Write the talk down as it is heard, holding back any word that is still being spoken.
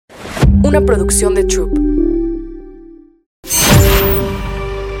una producción de Troop.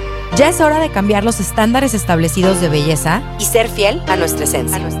 Ya es hora de cambiar los estándares establecidos de belleza Y ser fiel a nuestra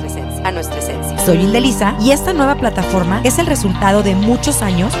esencia. Soy Indelisa y esta nueva plataforma es el resultado de muchos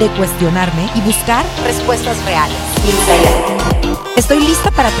años de cuestionarme y buscar Respuestas reales. Estoy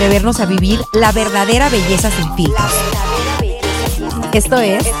lista para atrevernos a vivir la verdadera belleza sin filtros. Esto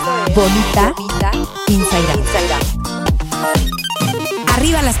es Bonita Inside Out.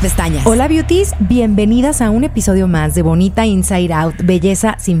 Arriba las pestañas. Hola beauties, bienvenidas a un episodio más de Bonita Inside Out,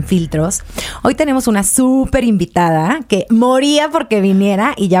 belleza sin filtros. Hoy tenemos una súper invitada que moría porque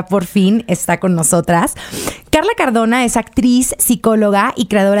viniera y ya por fin está con nosotras. Carla Cardona es actriz, psicóloga y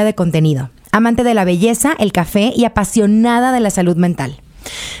creadora de contenido, amante de la belleza, el café y apasionada de la salud mental.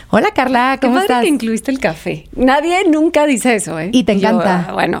 Hola Carla, ¿cómo estás? Qué padre que incluiste el café. Nadie nunca dice eso, ¿eh? Y te encanta.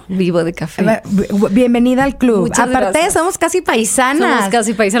 Yo, bueno, vivo de café. Bienvenida al club. Muchas Aparte, gracias. somos casi paisanas. Somos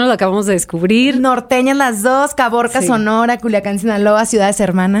casi paisanos, lo acabamos de descubrir. Norteñas las dos, Caborca, Sí. Sonora, Culiacán, Sinaloa, ciudades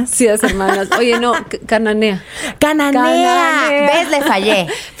hermanas. Ciudades hermanas. Oye, no, cananea. ¡Cananea! ¿Ves? Le fallé.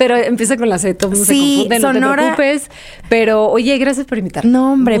 Pero empieza con la C, todo el mundo Sí, se confunde, no Sonora. te preocupes. Pero, oye, gracias por invitarme.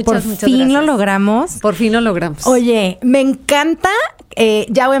 No, hombre, por Muchas fin lo gracias. logramos. Por fin lo logramos. Oye, me encanta,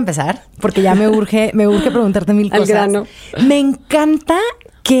 ya voy a empezar, porque ya me urge preguntarte mil Al cosas. grano. Me encanta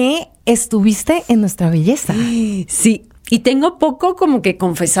que estuviste en Nuestra Belleza. Sí, y tengo poco como que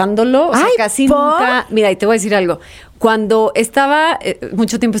confesándolo, o sea, Ay, casi ¿por? nunca. Mira, y te voy a decir algo. Cuando estaba,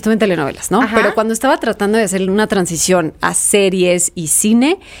 mucho tiempo estuve en telenovelas, ¿no? Ajá. Pero cuando estaba tratando de hacer una transición a series y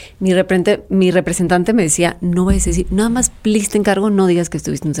cine, mi representante me decía, no vayas a decir, nada más, please, te encargo, no digas que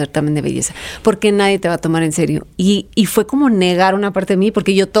estuviste en un certamen de belleza, porque nadie te va a tomar en serio. Y fue como negar una parte de mí,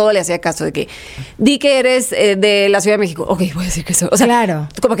 porque yo todo le hacía caso de que, di que eres de la Ciudad de México. Ok, voy a decir que soy. O sea, Claro.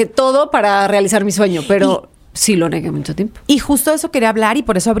 como que todo para realizar mi sueño, pero sí lo negué mucho tiempo. Y justo eso quería hablar y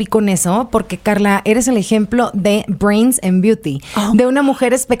por eso abrí con eso, porque Carla, eres el ejemplo de Brains and Beauty, de una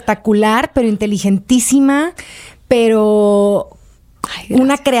mujer espectacular, pero inteligentísima, pero Ay, gracias.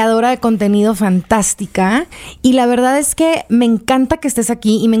 una creadora de contenido fantástica. Y la verdad es que me encanta que estés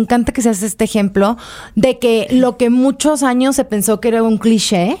aquí y me encanta que seas este ejemplo de que lo que muchos años se pensó que era un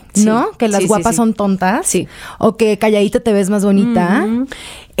cliché, Sí. ¿no? Que las Sí, sí, guapas sí. son tontas. Sí. O que calladita te ves más bonita.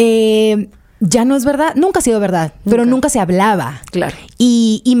 Ya no es verdad, nunca ha sido verdad, pero nunca se hablaba. Claro.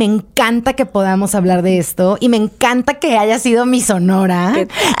 Y me encanta que podamos hablar de esto y me encanta que haya sido mi Sonora. ¿Qué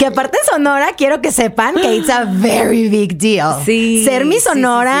tal? Que aparte en Sonora quiero que sepan que it's a very big deal. Sí, Ser mi sí,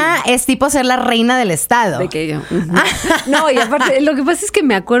 Sonora sí, es tipo ser la reina del estado. De que yo. No, y aparte, lo que pasa es que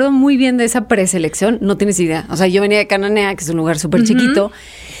me acuerdo muy bien de esa preselección, no tienes idea. O sea, yo venía de Cananea, que es un lugar súper chiquito,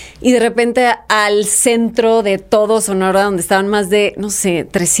 y de repente al centro de todo Sonora, donde estaban más de, no sé,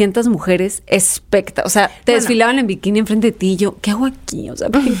 300 mujeres, o sea, te desfilaban en bikini enfrente de ti, y yo, ¿qué hago aquí? O sea,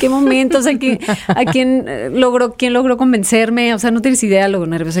 ¿en qué momento? O sea, quién logró convencerme? O sea, no tienes idea lo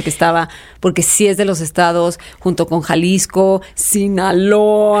nerviosa que estaba, porque sí es de los estados, junto con Jalisco,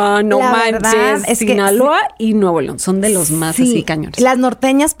 Sinaloa, no La verdad manches, es que Sinaloa y Nuevo León, son de los más Sí. así cañones. Las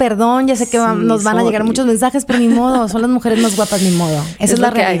norteñas, perdón, ya sé que Sí, nos van a llegar sorry. muchos mensajes, pero ni modo, son las mujeres más guapas, ni modo. Esa es la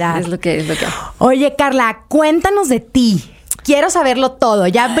lo que hay, realidad. es lo que hay. Oye, Carla, cuéntanos de ti. Quiero saberlo todo.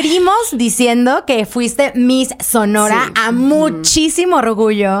 Ya abrimos diciendo que fuiste Miss Sonora Sí. a muchísimo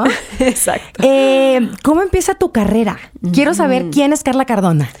orgullo. Exacto. ¿Cómo empieza tu carrera? Quiero saber quién es Carla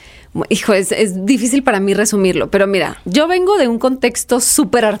Cardona. Hijo, es difícil para mí resumirlo, pero mira, yo vengo de un contexto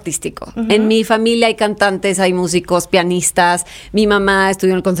súper artístico. En mi familia hay cantantes, hay músicos, pianistas. Mi mamá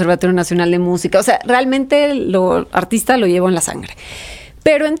estudió en el Conservatorio Nacional de Música. O sea, realmente lo artista lo llevo en la sangre.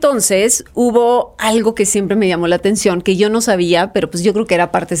 Pero entonces hubo algo que siempre me llamó la atención, que yo no sabía, pero pues yo creo que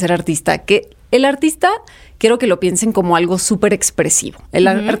era parte de ser artista, que el artista, quiero que lo piensen como algo súper expresivo. El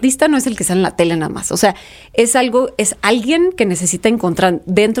artista no es el que sale en la tele nada más. O sea, es alguien que necesita encontrar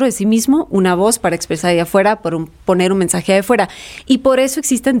dentro de sí mismo una voz para expresar allá afuera, poner un mensaje allá afuera. Y por eso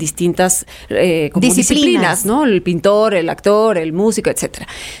existen distintas como disciplinas, ¿no? El pintor, el actor, el músico, etcétera.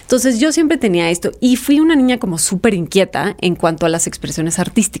 Entonces yo siempre tenía esto y fui una niña como súper inquieta en cuanto a las expresiones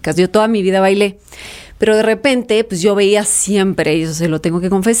artísticas. Yo toda mi vida bailé, pero de repente pues yo veía siempre, y eso se lo tengo que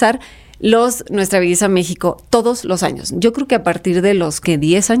confesar, Nuestra Belleza México todos los años. Yo creo que a partir de los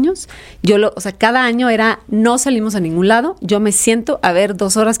 10 años, o sea, cada año no salimos a ningún lado, yo me siento a ver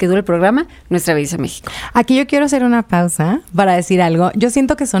 2 horas que dura el programa, Nuestra Belleza México. Aquí yo quiero hacer una pausa para decir algo. Yo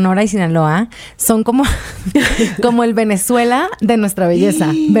siento que Sonora y Sinaloa son como el Venezuela de Nuestra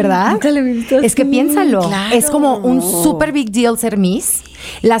Belleza, ¿verdad? Nunca lo he visto Es que así. piénsalo, Claro. es como un super big deal ser Miss.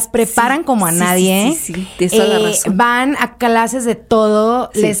 Las preparan como a nadie. Sí, tienes toda la razón. Van a clases de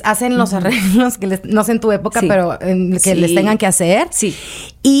todo, Sí. les hacen los los arreglos que no sé en tu época, pero que les tengan que hacer. Sí.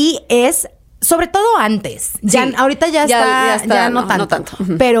 Y es... Sobre todo antes. Ya, sí. Ahorita ya está, ya no tanto.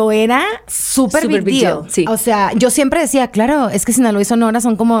 Uh-huh. Pero era súper big deal. Sí. O sea, yo siempre decía, claro, es que Sinaloa y Sonora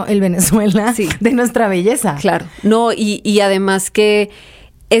son como el Venezuela de nuestra belleza. Claro. No, y además que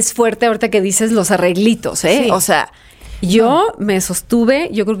es fuerte ahorita que dices los arreglitos, ¿eh? Sí. O sea, yo me sostuve,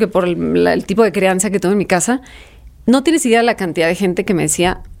 yo creo que por el tipo de crianza que tuve en mi casa, no tienes idea de la cantidad de gente que me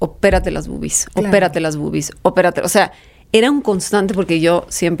decía, opérate las boobies, opérate las boobies, opérate. O sea, era un constante porque yo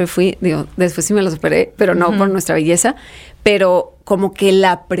siempre fui, digo, después sí me las operé, pero no por nuestra belleza, pero como que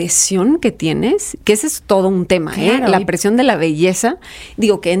la presión que tienes, que ese es todo un tema, claro, la presión de la belleza,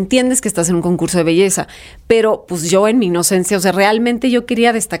 digo, que entiendes que estás en un concurso de belleza, pero pues yo en mi inocencia, o sea, realmente yo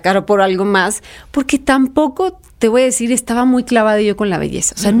quería destacar por algo más, porque tampoco, te voy a decir, estaba muy clavada yo con la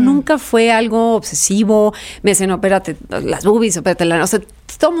belleza, o sea, nunca fue algo obsesivo, me decían, opérate las boobies, opérate la... O sea,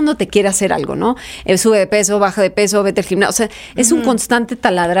 todo el mundo te quiere hacer algo, ¿no? Sube de peso, baja de peso, vete al gimnasio. O sea, es un constante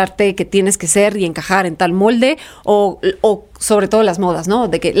taladrarte que tienes que ser y encajar en tal molde o sobre todo las modas, ¿no?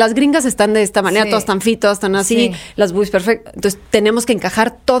 De que las gringas están de esta manera, todas están fit, todas están así, las boobies perfectas. Entonces, tenemos que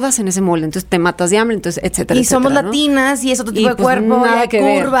encajar todas en ese molde. Entonces, te matas de hambre, entonces, etcétera, y somos latinas, y es otro tipo de cuerpo, y hay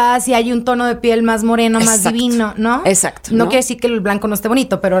curvas, y hay un tono de piel más moreno, más divino, ¿no? Exacto. No quiere decir que el blanco no esté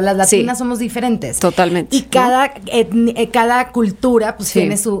bonito, pero las latinas somos diferentes. Totalmente. Y cada cultura, pues,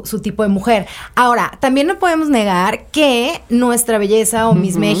 tiene su tipo de mujer. Ahora, también no podemos negar que nuestra belleza o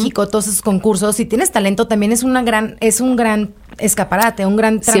Miss México, todos esos concursos, si tienes talento, también es un gran escaparate, un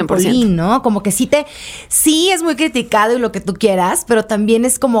gran trampolín, 100%. ¿No? Como que sí es muy criticado y lo que tú quieras, pero también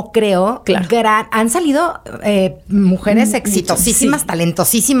es como, creo, han salido mujeres exitosísimas,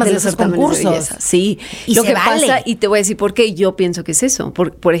 talentosísimas de esos concursos. Sí, y lo que pasa, y te voy a decir por qué yo pienso que es eso.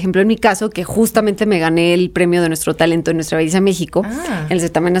 Por ejemplo, en mi caso, que justamente me gané el premio de nuestro talento en nuestra belleza México, en el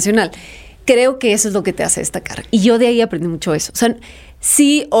certamen nacional. Creo que eso es lo que te hace destacar. Y yo de ahí aprendí mucho eso. O sea,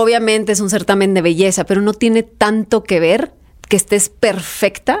 sí, obviamente es un certamen de belleza, pero no tiene tanto que ver que estés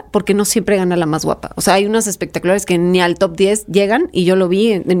perfecta, porque no siempre gana la más guapa. O sea, hay unas espectaculares que ni al top 10 llegan, y yo lo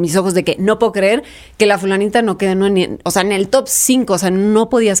vi en mis ojos de que no puedo creer que la fulanita no quede ni en el top 5, o sea, no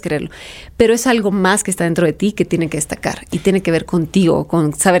podías creerlo. Pero es algo más que está dentro de ti que tiene que destacar y tiene que ver contigo,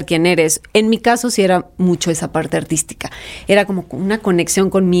 con saber quién eres. En mi caso sí era mucho esa parte artística. Era como una conexión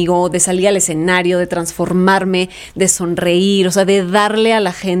conmigo, de salir al escenario, de transformarme, de sonreír, o sea, de darle a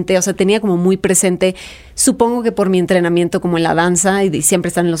la gente, o sea, tenía como muy presente, supongo que por mi entrenamiento como en la danza y de siempre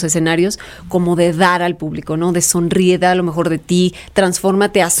estar en los escenarios, como de dar al público, ¿no? De sonríe, da lo mejor de ti,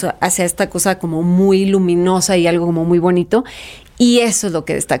 transfórmate hacia esta cosa como muy luminosa y algo como muy bonito. Y eso es lo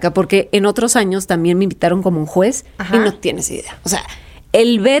que destaca, porque en otros años también me invitaron como un juez y no tienes idea. O sea,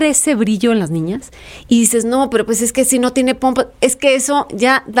 el ver ese brillo en las niñas y dices, no, pero pues es que si no tiene pompa, es que eso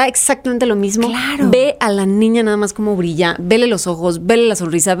ya da exactamente lo mismo. Claro. Ve a la niña nada más como brilla, vele los ojos, vele la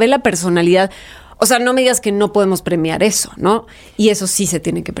sonrisa, ve la personalidad. O sea, no me digas que no podemos premiar eso, ¿no? Y eso sí se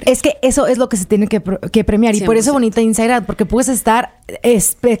tiene que premiar. Es que eso es lo que se tiene que premiar. 100%. Y por eso bonita Inside Out, porque puedes estar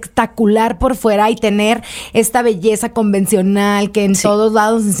espectacular por fuera y tener esta belleza convencional que en todos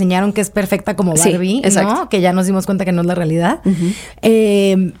lados enseñaron que es perfecta como Barbie, ¿no? Que ya nos dimos cuenta que no es la realidad.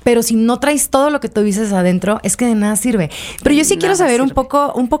 Pero si no traes todo lo que tú dices adentro, es que de nada sirve. Pero yo sí quiero saber un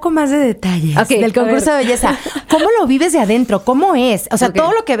poco más de detalles del concurso de belleza. ¿Cómo lo vives de adentro? ¿Cómo es? O sea,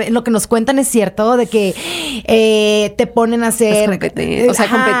 todo lo que nos cuentan es cierto, de que te ponen a hacer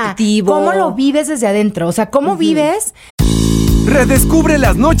competitivo. ¿Cómo lo vives desde adentro? O sea, ¿cómo vives? Redescubre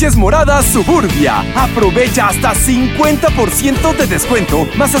las noches moradas Suburbia. Aprovecha hasta 50% de descuento,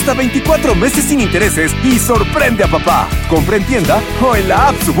 más hasta 24 meses sin intereses y sorprende a papá. Compra en tienda o en la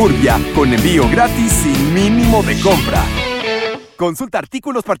app Suburbia, con envío gratis sin mínimo de compra. Consulta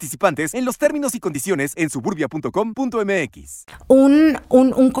artículos participantes en los términos y condiciones en suburbia.com.mx. Un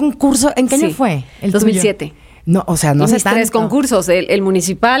concurso, ¿en qué año fue? El 2007. Tuyo. No, o sea, no sé tanto. 3 concursos, el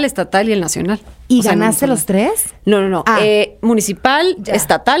municipal, estatal y el nacional. ¿Y ganaste los 3? No. Municipal,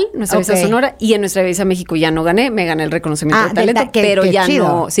 estatal, nuestra belleza Sonora, y en nuestra belleza México ya no gané, me gané el reconocimiento de talento, pero ya chido.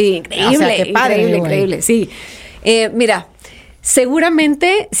 No. Sí, increíble, o sea, qué padre, increíble, sí. Mira,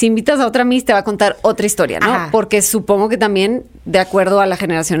 seguramente si invitas a otra Miss te va a contar otra historia, ¿no? Porque supongo que también, de acuerdo a la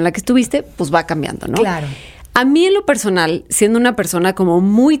generación en la que estuviste, pues va cambiando, ¿no? Claro. A mí en lo personal, siendo una persona como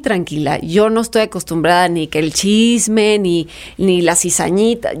muy tranquila, yo no estoy acostumbrada ni que el chisme, ni la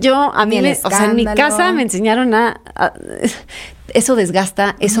cizañita. En mi casa me enseñaron eso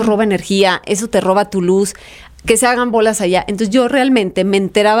desgasta, eso roba energía, eso te roba tu luz, que se hagan bolas allá. Entonces yo realmente me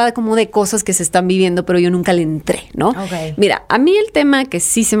enteraba como de cosas que se están viviendo, pero yo nunca le entré, ¿no? Mira, a mí el tema que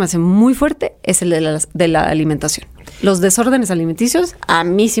sí se me hace muy fuerte es el de la alimentación. los desórdenes alimenticios a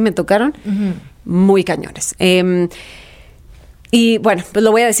mí sí me tocaron muy cañones. Y bueno, pues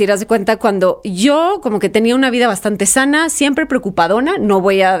lo voy a decir, haz de cuenta, cuando yo como que tenía una vida bastante sana, siempre preocupadona, no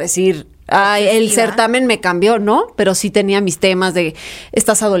voy a decir, ay, el certamen me cambió, ¿no? Pero sí tenía mis temas de,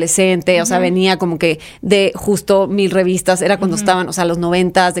 estás adolescente, o sea, venía como que de justo 1000 revistas, era cuando estaban, o sea, los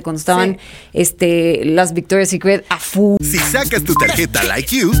 90s, de cuando estaban las Victoria's Secret a full. Si sacas tu tarjeta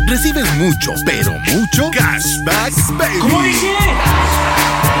Like You, recibes mucho, pero mucho cashback, baby. ¿Cómo dice?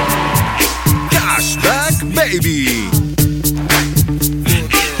 Cashback, baby.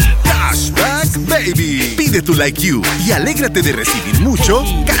 Cashback, baby. Pide tu Like You y alégrate de recibir mucho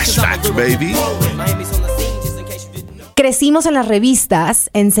cashback, baby. Crecimos en las revistas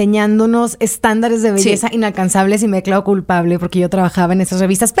enseñándonos estándares de belleza inalcanzables y me declaro culpable porque yo trabajaba en esas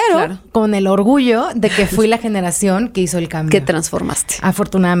revistas, pero con el orgullo de que fui la generación que hizo el cambio. Que transformaste.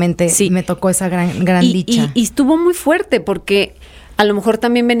 Afortunadamente me tocó esa gran dicha. Y estuvo muy fuerte porque a lo mejor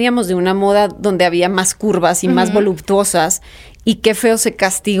también veníamos de una moda donde había más curvas y más voluptuosas y qué feo se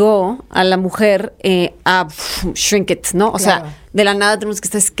castigó a la mujer a shrink it, ¿no? O sea, de la nada tenemos que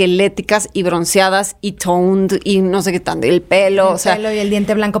estar esqueléticas y bronceadas y toned y no sé qué tanto, el pelo, el pelo y el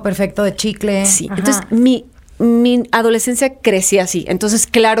diente blanco perfecto de chicle. Sí, entonces mi adolescencia crecía así. Entonces,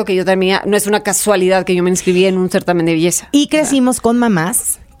 claro que yo también, no es una casualidad que yo me inscribí en un certamen de belleza. Y crecimos con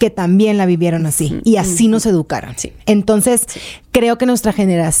mamás que también la vivieron así y así nos educaron. Sí. Entonces, creo que nuestra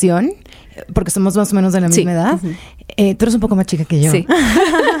generación, porque somos más o menos de la misma edad, tú eres un poco más chica que yo. Sí.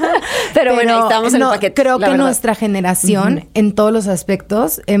 pero bueno, ahí estamos en el paquete. Creo que nuestra generación, en todos los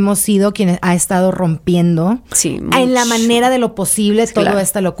aspectos, hemos sido quienes ha estado rompiendo en la manera de lo posible toda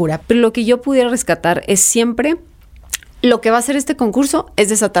esta locura. Pero lo que yo pudiera rescatar es siempre lo que va a hacer este concurso es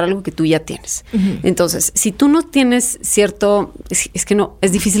desatar algo que tú ya tienes. Entonces, si tú no tienes cierto, es que no,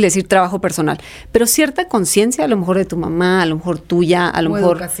 es difícil decir trabajo personal, pero cierta conciencia, a lo mejor de tu mamá, a lo mejor tuya, a lo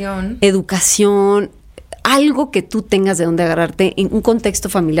mejor educación, algo que tú tengas de dónde agarrarte en un contexto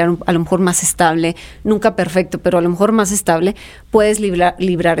familiar a lo mejor más estable, nunca perfecto, pero a lo mejor más estable, puedes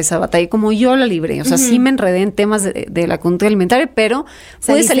librar esa batalla como yo la libré. O sea, sí me enredé en temas de la conducta alimentaria, pero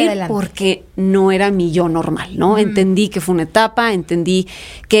pude salir adelante porque no era mi yo normal, ¿no? Entendí que fue una etapa, entendí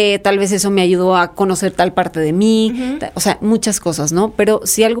que tal vez eso me ayudó a conocer tal parte de mí, o sea, muchas cosas, ¿no? Pero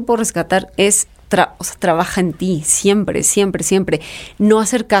si algo puedo rescatar es trabaja en ti, siempre, siempre, siempre. No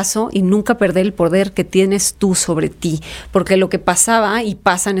hacer caso y nunca perder el poder que tienes tú sobre ti. Porque lo que pasaba y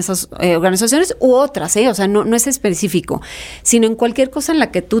pasa en esas organizaciones u otras, o sea, no es específico, sino en cualquier cosa en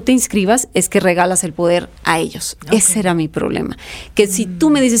la que tú te inscribas es que regalas el poder a ellos. Ese era mi problema. Que si tú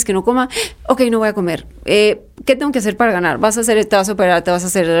me dices que no coma, ok, no voy a comer. ¿Qué tengo que hacer para ganar? Vas a hacer, te vas a operar, te vas a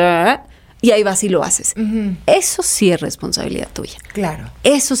hacer... Y ahí vas y lo haces. Eso sí es responsabilidad tuya. Claro.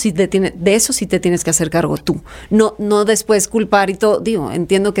 Eso sí de eso sí te tienes que hacer cargo tú. No después culpar y todo. Digo,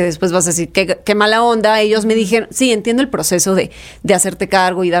 entiendo que después vas a decir, qué mala onda. Ellos me dijeron, sí, entiendo el proceso de hacerte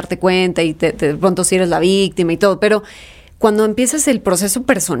cargo y darte cuenta y de pronto si eres la víctima y todo. Pero cuando empiezas el proceso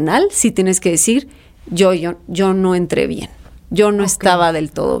personal, sí tienes que decir, yo no entré bien. Yo no estaba del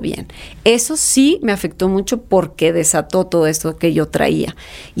todo bien. Eso sí me afectó mucho porque desató todo esto que yo traía.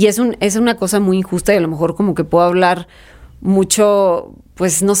 Y es una cosa muy injusta y a lo mejor como que puedo hablar mucho,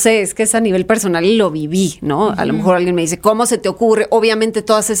 pues no sé, es que es a nivel personal y lo viví, ¿no? A lo mejor alguien me dice, ¿cómo se te ocurre? Obviamente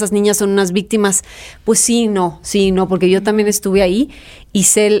todas esas niñas son unas víctimas. Pues sí, no, porque yo también estuve ahí y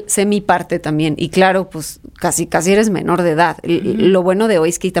sé mi parte también. Y claro, pues casi eres menor de edad. Lo bueno de hoy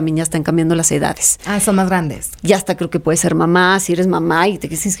es que también ya están cambiando las edades. Son más grandes. Ya hasta creo que puedes ser mamá, si eres mamá y te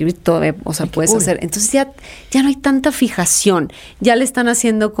quieres inscribir todavía, o sea, puedes hacer. Entonces ya no hay tanta fijación. Ya le están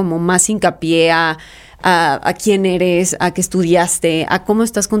haciendo como más hincapié a quién eres, a qué estudiaste, a cómo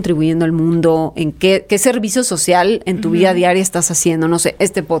estás contribuyendo al mundo, en qué servicio social en tu vida diaria estás haciendo, no sé,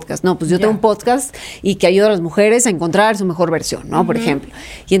 este podcast. No, pues yo tengo un podcast y que ayuda a las mujeres a encontrar su mejor versión, ¿no? Por ejemplo.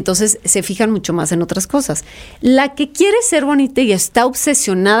 Y entonces se fijan mucho más en otras cosas. La que quiere ser bonita y está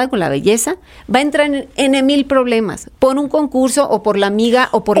obsesionada con la belleza va a entrar en 1000 problemas. Por un concurso o por la amiga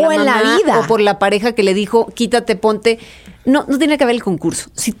o por la mamá la vida. O por la pareja que le dijo, quítate, ponte. No tiene que haber el concurso.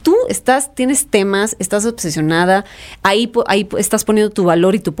 Si tú tienes temas, estás obsesionada, ahí estás poniendo tu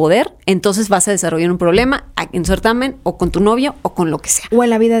valor y tu poder, entonces vas a desarrollar un problema en certamen o con tu novio o con lo que sea. O en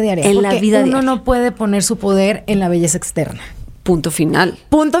la vida diaria. En la vida diaria. Uno no puede poner su poder en la belleza externa. Punto final.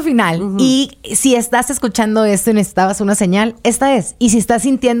 Punto final. Y si estás escuchando esto y necesitabas una señal, esta es. Y si estás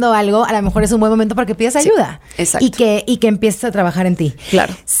sintiendo algo, a lo mejor es un buen momento para que pidas ayuda. Exacto. Y que empieces a trabajar en ti.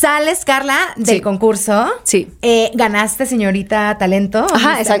 Claro. Sales, Carla, del concurso. Sí. Ganaste, señorita Talento.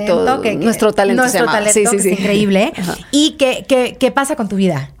 Ajá, exacto. Talento, nuestro talento nuestro se llama. talento, Sí. Que es increíble. Ajá. ¿Y qué pasa con tu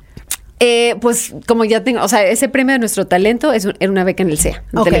vida? Pues como ya tengo, o sea, ese premio de nuestro talento era una beca en el CEA,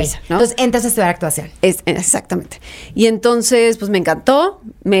 en Televisa, ¿no? Entonces entras a estudiar actuación. Exactamente. Y entonces, pues me encantó,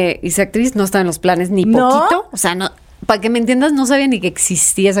 me hice actriz, no estaba en los planes ni ¿No? poquito. O sea, no, para que me entiendas, no sabía ni que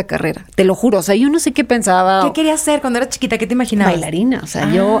existía esa carrera. Te lo juro, o sea, yo no sé qué pensaba. ¿Qué querías hacer cuando eras chiquita? ¿Qué te imaginabas? Bailarina, o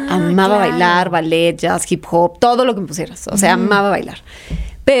sea, yo amaba bailar, ballet, jazz, hip hop, todo lo que me pusieras. O sea, amaba bailar.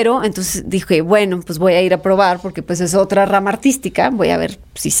 Pero entonces dije, bueno, pues voy a ir a probar porque pues es otra rama artística, voy a ver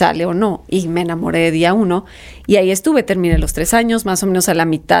si sale o no. Y me enamoré de día 1 y ahí estuve, terminé los 3 años, más o menos a la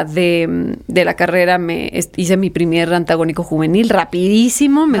mitad de la carrera hice mi primer antagónico juvenil,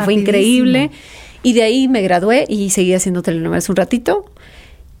 rapidísimo, me fue increíble. Y de ahí me gradué y seguí haciendo telenovelas un ratito.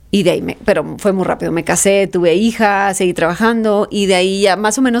 Y de ahí, pero fue muy rápido, me casé, tuve hija, seguí trabajando y de ahí ya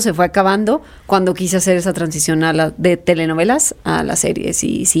más o menos se fue acabando cuando quise hacer esa transición de telenovelas a las series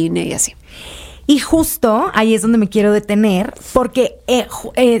y cine y así. Y justo ahí es donde me quiero detener, porque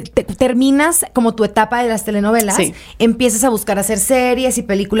terminas como tu etapa de las telenovelas, Sí. empiezas a buscar hacer series y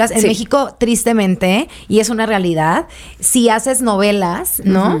películas. En Sí. México, tristemente, y es una realidad, si haces novelas,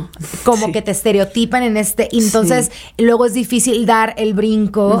 ¿no? Como Sí. que te estereotipan en y entonces luego es difícil dar el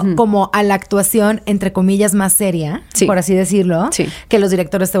brinco como a la actuación, entre comillas, más seria, Sí. por así decirlo. Sí. Que los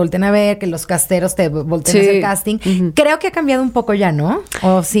directores te volteen a ver, que los casteros te volteen a Sí. hacer casting. Creo que ha cambiado un poco ya, ¿no?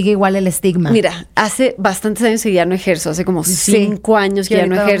 ¿O sigue igual el estigma? Mira, hace bastantes años que ya no ejerzo, hace como 5 años que Sí, ya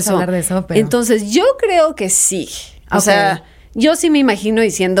no ahorita vamos a ejerzo. hablar de eso, pero- Entonces, yo creo que sí. O Ok. sea, yo sí me imagino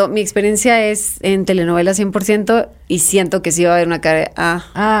diciendo, mi experiencia es en telenovelas 100% y siento que sí va a haber una cara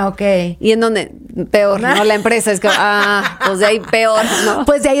de, ok. y en donde peor, ¿no? La empresa es que, pues de ahí peor, ¿no?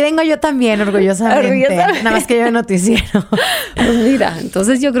 Pues de ahí vengo yo también, orgullosamente. Orgullosamente. Nada más que yo de noticiero. Pues mira,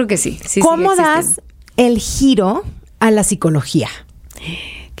 entonces yo creo que sí. Sí, ¿Cómo sigue das existiendo. el giro a la psicología?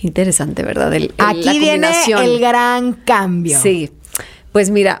 Qué interesante, ¿verdad? Aquí la viene combinación. el gran cambio. Sí,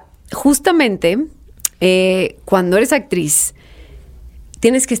 pues mira, justamente cuando eres actriz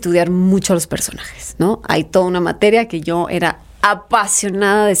tienes que estudiar mucho los personajes, ¿no? Hay toda una materia que yo era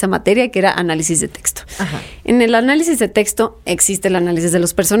apasionada de esa materia, que era análisis de texto. Ajá. En el análisis de texto existe el análisis de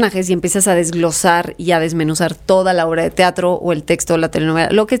los personajes y empiezas a desglosar y a desmenuzar toda la obra de teatro o el texto o la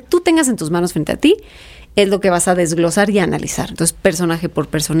telenovela. Lo que tú tengas en tus manos frente a ti es lo que vas a desglosar y a analizar. Entonces, personaje por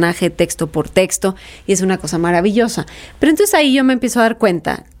personaje, texto por texto, y es una cosa maravillosa. Pero entonces ahí yo me empiezo a dar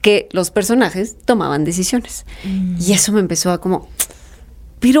cuenta que los personajes tomaban decisiones. Y eso me empezó a como...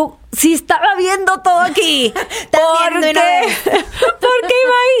 Pero si estaba viendo todo aquí, ¿por qué? ¿Por qué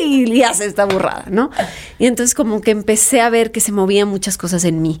iba ahí? Y hace esta burrada, ¿no? Y entonces como que empecé a ver que se movían muchas cosas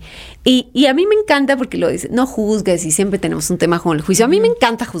en mí. Y a mí me encanta porque lo dice, no juzgues, y siempre tenemos un tema con el juicio. A mí me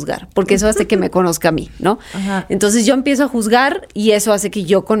encanta juzgar, porque eso hace que me conozca a mí, ¿no? Ajá. Entonces yo empiezo a juzgar y eso hace que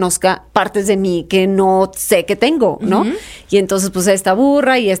yo conozca partes de mí que no sé que tengo, ¿no? Y entonces pues esta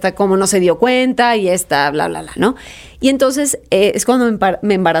burra y esta cómo no se dio cuenta y esta bla, bla, bla, ¿no? Y entonces es cuando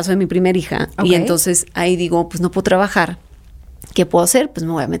me embarazo de mi primera hija. Ok. Y entonces ahí digo, pues no puedo trabajar. ¿Qué puedo hacer? Pues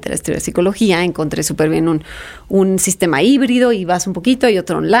me voy a meter a estudiar psicología. Encontré súper bien un sistema híbrido y vas un poquito y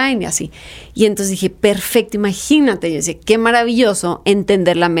otro online y así. Y entonces dije, perfecto, imagínate. Yo decía, qué maravilloso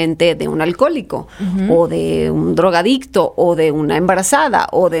entender la mente de un alcohólico o de un drogadicto o de una embarazada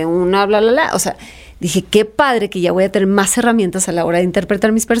o de una bla, bla, bla. O sea, dije, qué padre que ya voy a tener más herramientas a la hora de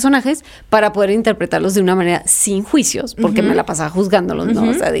interpretar mis personajes para poder interpretarlos de una manera sin juicios, porque me la pasaba juzgándolos, ¿no?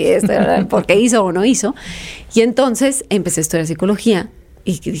 O sea, ¿por qué hizo o no hizo? Y entonces empecé a estudiar psicología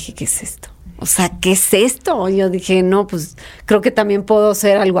y dije, ¿qué es esto? O sea, ¿qué es esto? Yo dije, no, pues creo que también puedo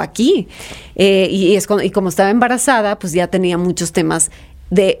hacer algo aquí. Y como estaba embarazada, pues ya tenía muchos temas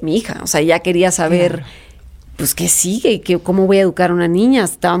de mi hija. O sea, ya quería saber... Claro. Pues, ¿qué sigue? ¿Cómo voy a educar a una niña?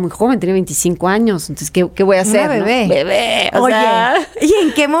 Estaba muy joven, tenía 25 años. Entonces, ¿qué voy a hacer? Una bebé. ¿No? Bebé. Oye, ¿y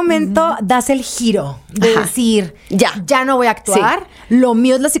en qué momento das el giro de Ajá. decir, Ya. no voy a actuar, lo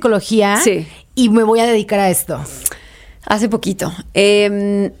mío es la psicología Sí. y me voy a dedicar a esto? Hace poquito.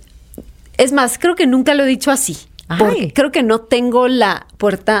 Es más, creo que nunca lo he dicho así. Ay. Porque creo que no tengo la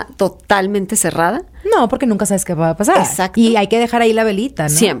puerta totalmente cerrada. No, porque nunca sabes qué va a pasar. Exacto. Y hay que dejar ahí la velita, ¿no?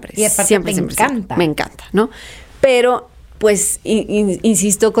 Siempre, Y aparte siempre, me siempre. encanta. Me encanta, ¿no? Pero, pues,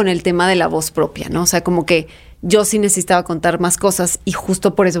 insisto con el tema de la voz propia, ¿no? O sea, como que yo sí necesitaba contar más cosas y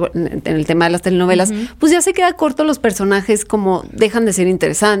justo por eso, en el tema de las telenovelas, pues ya se queda corto los personajes, como dejan de ser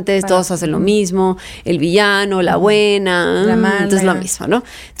interesantes, todos hacen lo mismo, el villano, la buena, La mala. entonces lo mismo, ¿no?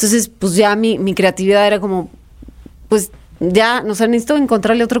 Entonces, pues ya mi creatividad era como, pues ya, no sé, necesito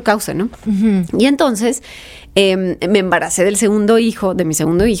encontrarle otro cauce, ¿no? Y entonces me embaracé de mi segundo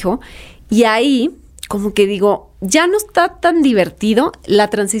hijo, y ahí como que digo, ya no está tan divertido. La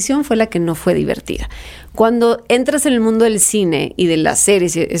transición fue la que no fue divertida. Cuando entras en el mundo del cine y de las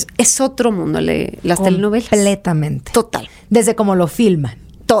series, es otro mundo, las telenovelas. Completamente. Total. Desde cómo lo filman.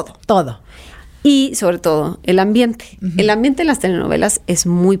 Todo. Y sobre todo, el ambiente. Uh-huh. El ambiente en las telenovelas es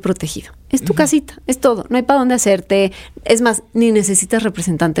muy protegido. Es tu casita, es todo. No hay para dónde hacerte. Es más, ni necesitas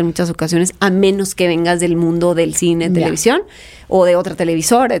representante en muchas ocasiones, a menos que vengas del mundo del cine, televisión, o de otra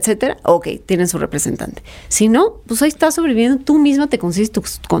televisora, etcétera. Ok, tienen su representante. Si no, pues ahí estás sobreviviendo. Tú misma te consigues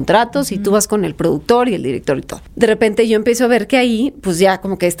tus contratos y tú vas con el productor y el director y todo. De repente yo empiezo a ver que ahí, pues ya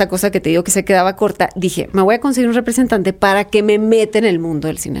como que esta cosa que te digo que se quedaba corta, dije, me voy a conseguir un representante para que me meta en el mundo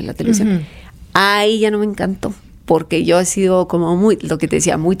del cine y la televisión. Ahí ya no me encantó, porque yo he sido como muy, lo que te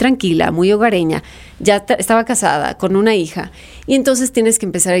decía, muy tranquila, muy hogareña. Ya estaba casada con una hija. Y entonces tienes que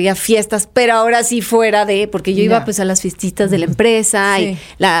empezar a ir a fiestas, pero ahora sí fuera de, porque yo iba pues a las fiestitas de la empresa y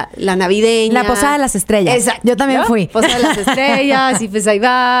la navideña. La posada de las estrellas. Exacto. Yo también fui. Posada de las estrellas y pues ahí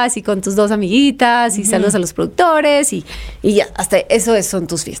vas y con tus 2 amiguitas y saludos a los productores y ya, hasta eso son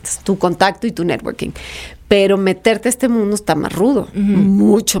tus fiestas, tu contacto y tu networking. Pero meterte a este mundo está más rudo,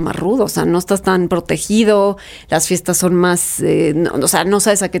 mucho más rudo. O sea, no estás tan protegido, las fiestas son más, no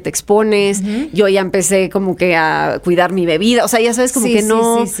sabes a qué te expones. Yo ya empecé como que a cuidar mi bebida. O sea, ya sabes como que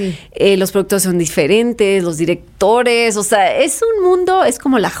no, los productores son diferentes, los directores. O sea, es un mundo, es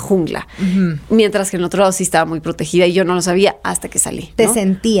como la jungla. Mientras que en el otro lado sí estaba muy protegida y yo no lo sabía hasta que salí, ¿no? Te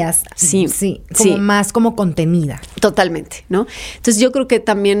sentías, como más como contenida. Totalmente, ¿no? Entonces yo creo que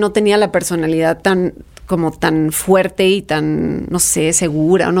también no tenía la personalidad tan fuerte y tan, no sé,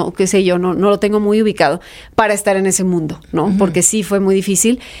 segura, o no, qué sé yo, no lo tengo muy ubicado para estar en ese mundo, ¿no? Porque sí fue muy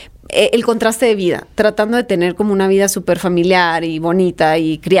difícil. El contraste de vida, tratando de tener como una vida súper familiar y bonita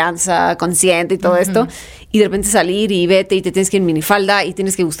y crianza consciente y todo esto, y de repente salir y vete y te tienes que ir en minifalda y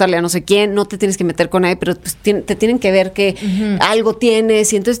tienes que gustarle a no sé quién, no te tienes que meter con nadie, pero pues te tienen que ver que algo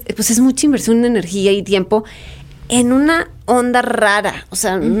tienes y entonces pues es mucha inversión de energía y tiempo en una onda rara, o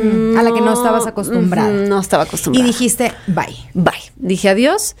sea, no, a la que no estabas acostumbrada. No estaba acostumbrada. Y dijiste, bye. Dije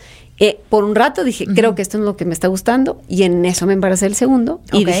adiós. Por un rato dije, creo que esto es lo que me está gustando, y en eso me embaracé el segundo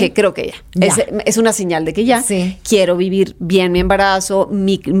y dije, creo que ya. Es una señal de que ya quiero vivir bien mi embarazo,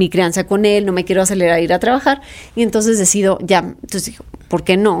 mi crianza con él, no me quiero acelerar a ir a trabajar, y entonces decido ya. Entonces dije, ¿por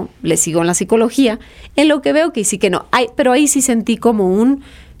qué no? Le sigo en la psicología, en lo que veo que sí que no. Pero ahí sí sentí como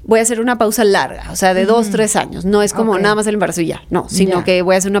voy a hacer una pausa larga, o sea, de 2-3 años. No es como nada más el embarazo y ya, no, sino que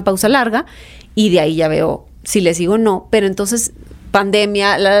voy a hacer una pausa larga y de ahí ya veo si le sigo o no. Pero entonces,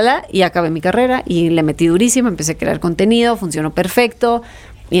 pandemia, y acabé mi carrera y le metí durísimo, empecé a crear contenido, funcionó perfecto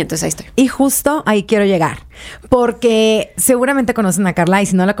y entonces ahí estoy. Y justo ahí quiero llegar, porque seguramente conocen a Carla y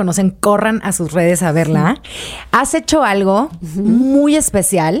si no la conocen, corran a sus redes a verla. Has hecho algo muy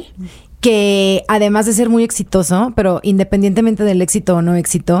especial que además de ser muy exitoso, pero independientemente del éxito o no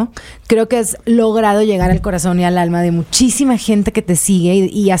éxito, creo que has logrado llegar al corazón y al alma de muchísima gente que te sigue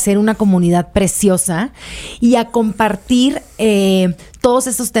y hacer una comunidad preciosa y a compartir todos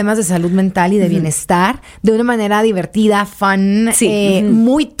estos temas de salud mental y de bienestar de una manera divertida, fun,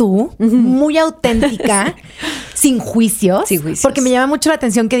 muy tú, muy auténtica, sin juicios. Porque me llama mucho la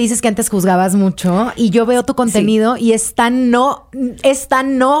atención que dices que antes juzgabas mucho y yo veo tu contenido y es tan no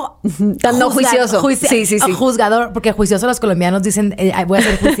juicioso. Juzgador, porque juicioso los colombianos dicen, voy a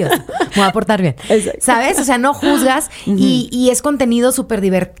ser juicioso, me voy a portar bien. ¿Sabes? O sea, no juzgas y es contenido súper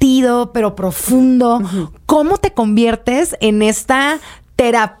divertido, pero profundo. ¿Cómo te conviertes en esta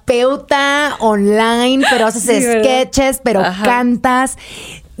terapeuta online, pero haces sketches, pero cantas?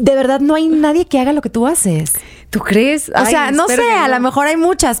 De verdad, no hay nadie que haga lo que tú haces. ¿Tú crees? O sea, no sé, a lo mejor hay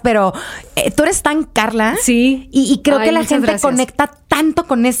muchas, pero tú eres tan Carla. Sí. Y creo que la gente conecta tanto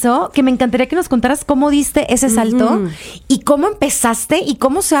con eso que me encantaría que nos contaras cómo diste ese salto y cómo empezaste y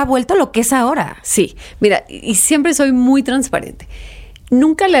cómo se ha vuelto lo que es ahora. Sí, mira, y siempre soy muy transparente.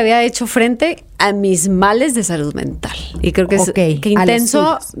 Nunca le había hecho frente a mis males de salud mental. Y creo que es que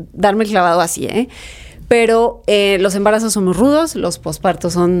intenso darme el clavado así, ¿eh? Pero los embarazos son muy rudos, los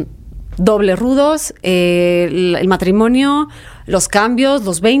pospartos son doble rudos, el matrimonio, los cambios,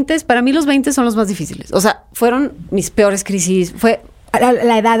 los 20. Para mí los 20 son los más difíciles. O sea, fueron mis peores crisis. Fue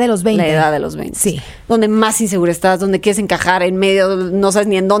la edad de los 20. La edad de los 20. Sí. Donde más insegura estás, donde quieres encajar en medio, no sabes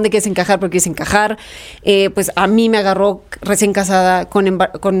ni en dónde quieres encajar, pero quieres encajar. Pues a mí me agarró recién casada, con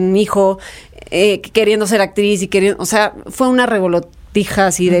un hijo, queriendo ser actriz y queriendo... O sea, fue una revolotija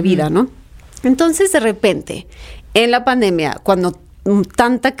así de vida, ¿no? Entonces, de repente, en la pandemia, cuando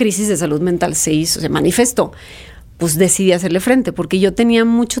tanta crisis de salud mental se manifestó, pues decidí hacerle frente, porque yo tenía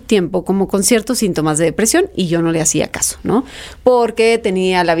mucho tiempo como con ciertos síntomas de depresión y yo no le hacía caso, ¿no? Porque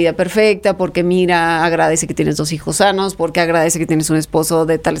tenía la vida perfecta, porque mira, agradece que tienes 2 hijos sanos, porque agradece que tienes un esposo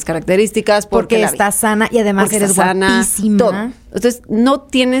de tales características, porque estás sana y además porque eres guapísima. Todo. Entonces, no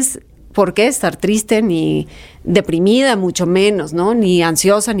tienes por qué estar triste ni deprimida, mucho menos, ¿no? Ni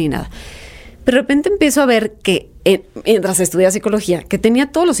ansiosa, ni nada. Pero de repente empiezo a ver que, mientras estudiaba psicología, que tenía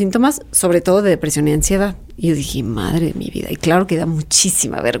todos los síntomas, sobre todo de depresión y ansiedad. Y yo dije, madre de mi vida. Y claro que da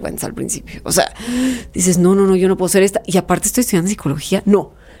muchísima vergüenza al principio. O sea, dices, no, yo no puedo ser esta. Y aparte estoy estudiando psicología.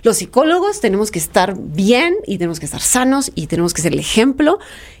 No, los psicólogos tenemos que estar bien y tenemos que estar sanos y tenemos que ser el ejemplo.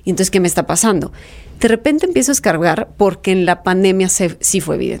 Y entonces, ¿qué me está pasando? De repente empiezo a escargar porque en la pandemia sí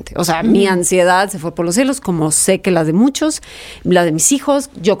fue evidente. O sea, mi ansiedad se fue por los cielos, como sé que la de muchos, la de mis hijos,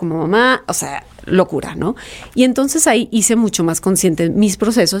 yo como mamá, o sea, locura, ¿no? Y entonces ahí hice mucho más consciente mis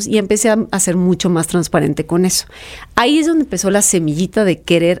procesos y empecé a ser mucho más transparente con eso. Ahí es donde empezó la semillita de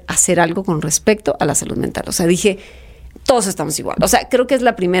querer hacer algo con respecto a la salud mental. O sea, dije, todos estamos igual. O sea, creo que es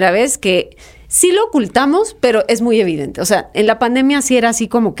la primera vez que sí lo ocultamos, pero es muy evidente. O sea, en la pandemia sí era así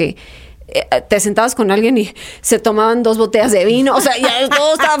como que te sentabas con alguien y se tomaban 2 botellas de vino, o sea, ya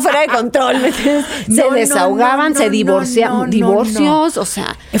todo estaba fuera de control, se desahogaban, se divorciaban, divorcios, o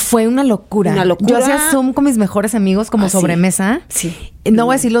sea. Fue una locura. Yo hacía Zoom con mis mejores amigos como sobremesa. Sí. No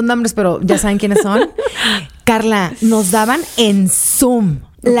voy a decir los nombres, pero ya saben quiénes son. Carla, nos daban en Zoom.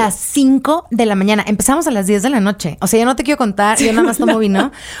 Las 5 de la mañana. Empezamos a las 10 de la noche. O sea, yo no te quiero contar, yo nada más tomo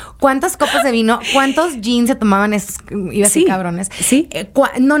vino. ¿Cuántas copas de vino? ¿Cuántos jeans se tomaban esos? Iba a decir cabrones. Sí.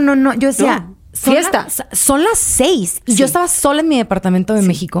 No. Yo decía, fiesta. Son las 6. Y yo estaba sola en mi departamento de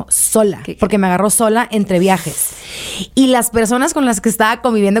México, sola. Porque me agarró sola entre viajes. Y las personas con las que estaba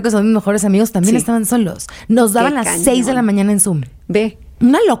conviviendo, que son mis mejores amigos, también estaban solos. Nos daban las 6 de la mañana en Zoom. Ve.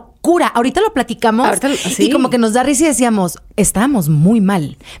 Una locura. Ahorita lo platicamos y como que nos da risa y decíamos, estábamos muy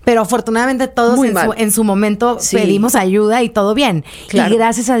mal. Pero afortunadamente todos en su momento pedimos ayuda y todo bien. Claro. Y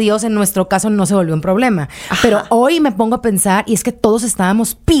gracias a Dios en nuestro caso no se volvió un problema. Ajá. Pero hoy me pongo a pensar y es que todos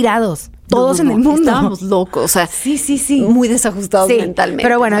estábamos pirados. Todos en el mundo. Estábamos locos, o sea, sí. Muy desajustados mentalmente.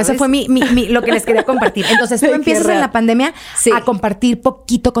 Pero bueno, eso fue lo que les quería compartir. Entonces, tú empiezas en la pandemia a compartir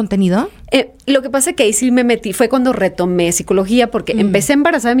poquito contenido. Lo que pasa es que ahí sí me metí, fue cuando retomé psicología, porque empecé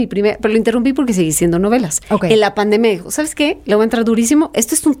embarazada mi primer, pero lo interrumpí porque seguí haciendo novelas. Okay. En la pandemia dijo, ¿sabes qué? Le voy a entrar durísimo.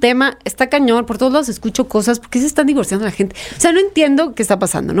 Esto es un tema, está cañón, por todos lados escucho cosas, ¿por qué se están divorciando la gente? O sea, no entiendo qué está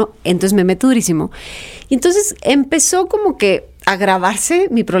pasando, ¿no? Entonces me meto durísimo. Y entonces empezó como que agravarse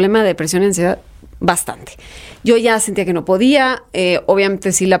mi problema de depresión y ansiedad bastante. Yo ya sentía que no podía,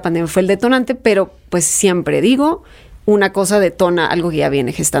 obviamente sí la pandemia fue el detonante, pero pues siempre digo, una cosa detona algo que ya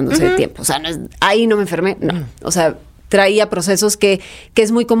viene gestándose de tiempo. O sea, ahí no me enfermé, no. O sea, traía procesos que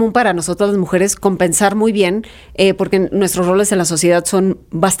es muy común para nosotras las mujeres compensar muy bien, porque nuestros roles en la sociedad son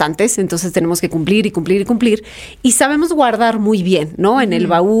bastantes, entonces tenemos que cumplir y cumplir y cumplir, y sabemos guardar muy bien, ¿no? En el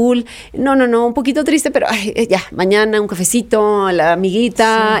baúl, no, un poquito triste, pero ya, mañana un cafecito, la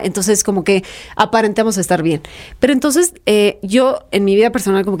amiguita, entonces como que aparentamos estar bien. Pero entonces yo en mi vida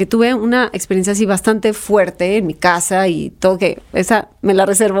personal como que tuve una experiencia así bastante fuerte en mi casa y todo, que esa me la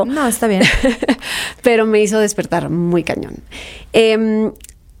reservo. No, está bien. Pero me hizo despertar muy cañón.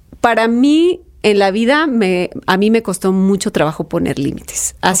 Para mí, en la vida, a mí me costó mucho trabajo poner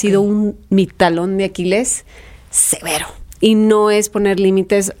límites. Ha sido mi talón de Aquiles severo. Y no es poner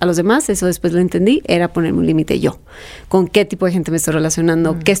límites a los demás, eso después lo entendí, era ponerme un límite yo. Con qué tipo de gente me estoy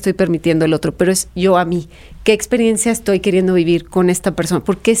relacionando, qué estoy permitiendo el otro, pero es yo a mí. ¿Qué experiencia estoy queriendo vivir con esta persona?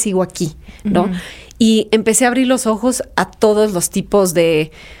 ¿Por qué sigo aquí? ¿No? Y empecé a abrir los ojos a todos los tipos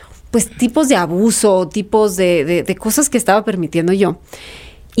de abuso, tipos de cosas que estaba permitiendo yo.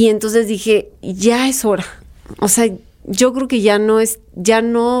 Y entonces dije, ya es hora. O sea, yo creo que ya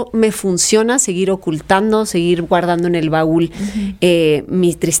no me funciona seguir ocultando, seguir guardando en el baúl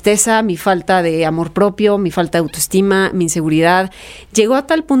mi tristeza, mi falta de amor propio, mi falta de autoestima, mi inseguridad. Llegó a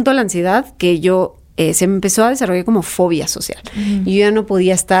tal punto la ansiedad que se me empezó a desarrollar como fobia social. Y yo ya no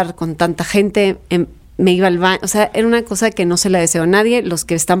podía estar con tanta gente, me iba al baño, o sea, era una cosa que no se la deseo a nadie. Los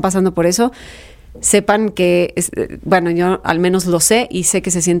que están pasando por eso, sepan que, yo al menos lo sé y sé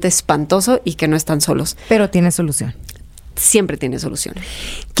que se siente espantoso y que no están solos. Pero tiene solución. Siempre tiene solución.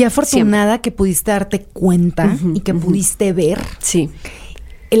 Qué afortunada que pudiste darte cuenta y que pudiste ver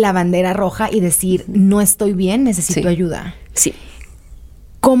la bandera roja y decir, no estoy bien, necesito ayuda. Sí.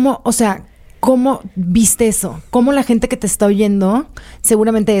 ¿Cómo viste eso? ¿Cómo la gente que te está oyendo,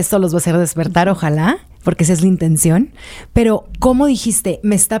 seguramente esto los va a hacer despertar, ojalá, porque esa es la intención, pero ¿cómo dijiste,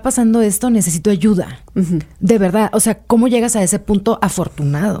 me está pasando esto, necesito ayuda? De verdad, o sea, ¿cómo llegas a ese punto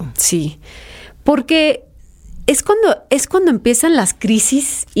afortunado? Sí, porque es cuando empiezan las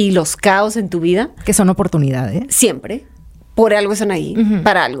crisis y los caos en tu vida. Que son oportunidades. Siempre. Por algo están ahí,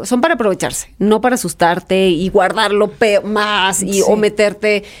 para algo. Son para aprovecharse, no para asustarte y guardarlo más o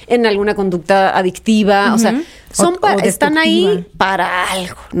meterte en alguna conducta adictiva. O sea, están ahí para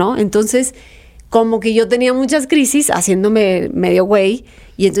algo, ¿no? Entonces, como que yo tenía muchas crisis haciéndome medio güey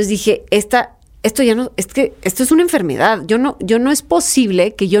y entonces dije, esto ya no, es que esto es una enfermedad. Yo no es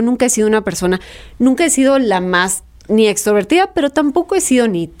posible que yo nunca he sido una persona, nunca he sido la más ni extrovertida, pero tampoco he sido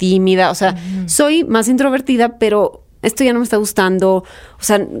ni tímida. O sea, soy más introvertida, pero esto ya no me está gustando. O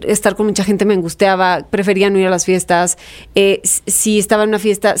sea, estar con mucha gente me angustiaba, prefería no ir a las fiestas. Si estaba en una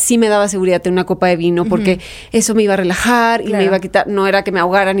fiesta, sí me daba seguridad tener una copa de vino porque eso me iba a relajar y me iba a quitar, no era que me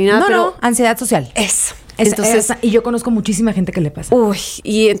ahogara ni nada, pero ansiedad social. Eso. Entonces, y yo conozco muchísima gente que le pasa. Uy,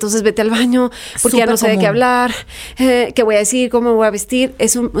 y entonces vete al baño porque ya no sé de qué hablar, qué voy a decir, cómo me voy a vestir.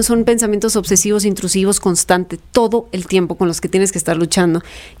 Son pensamientos obsesivos, intrusivos, constantes, todo el tiempo con los que tienes que estar luchando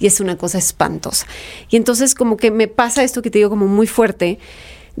y es una cosa espantosa. Y entonces como que me pasa esto que te digo como muy fuerte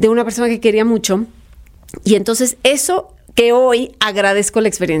de una persona que quería mucho y entonces eso que hoy agradezco la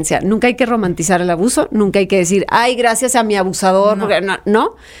experiencia. Nunca hay que romantizar el abuso, nunca hay que decir, ay, gracias a mi abusador, porque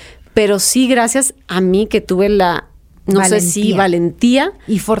no. Pero sí, gracias a mí que tuve valentía.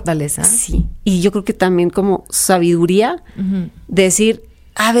 Y fortaleza. Sí. Y yo creo que también como sabiduría de decir,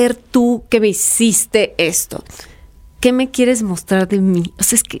 a ver, tú que me hiciste esto, ¿qué me quieres mostrar de mí? O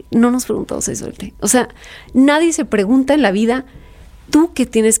sea, es que no nos preguntamos eso. O sea, nadie se pregunta en la vida, ¿tú qué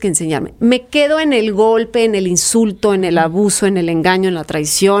tienes que enseñarme? Me quedo en el golpe, en el insulto, en el abuso, en el engaño, en la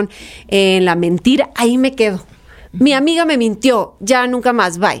traición, en la mentira. Ahí me quedo. Mi amiga me mintió, ya nunca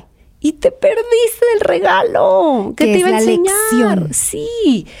más, bye. Y te perdiste del regalo que te iba a enseñar.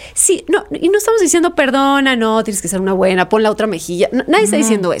 Sí. No, y no estamos diciendo perdona, no, tienes que ser una buena, pon la otra mejilla. Nadie está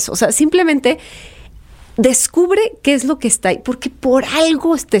diciendo eso. O sea, simplemente descubre qué es lo que está ahí, porque por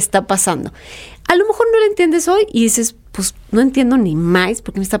algo te está pasando. A lo mejor no lo entiendes hoy y dices, pues no entiendo ni más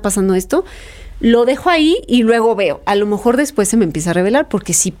por qué me está pasando esto. Lo dejo ahí y luego veo. A lo mejor después se me empieza a revelar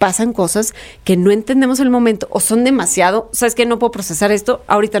porque si pasan cosas que no entendemos en el momento o son demasiado, ¿sabes qué? No puedo procesar esto,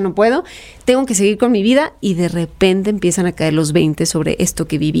 ahorita no puedo, tengo que seguir con mi vida y de repente empiezan a caer los 20 sobre esto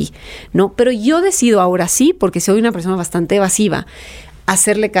que viví, ¿no? Pero yo decido ahora sí, porque soy una persona bastante evasiva,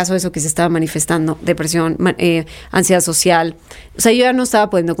 hacerle caso a eso que se estaba manifestando, depresión, ansiedad social. O sea, yo ya no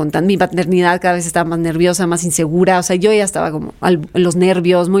estaba pudiendo contar. Mi paternidad cada vez estaba más nerviosa, más insegura. O sea, yo ya estaba como los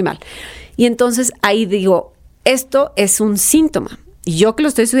nervios, muy mal. Y entonces ahí digo, esto es un síntoma. Y yo que lo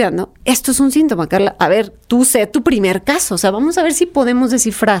estoy estudiando, esto es un síntoma, Carla. A ver, tú sé tu primer caso. O sea, vamos a ver si podemos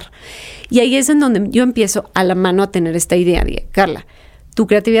descifrar. Y ahí es en donde yo empiezo a la mano a tener esta idea de, Carla, ¿tu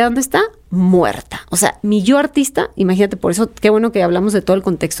creatividad dónde está? Muerta. O sea, mi yo artista, imagínate, por eso qué bueno que hablamos de todo el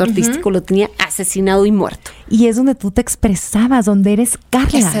contexto artístico, lo tenía asesinado y muerto. Y es donde tú te expresabas, donde eres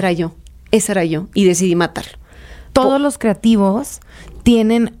Carla. Esa era yo. Y decidí matarlo. Todos los creativos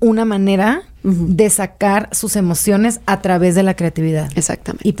tienen una manera de sacar sus emociones a través de la creatividad.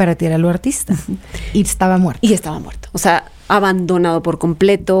 Exactamente. Y para ti era lo artista. Y estaba muerto. O sea, abandonado por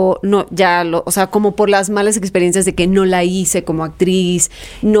completo, o sea, como por las malas experiencias de que no la hice como actriz,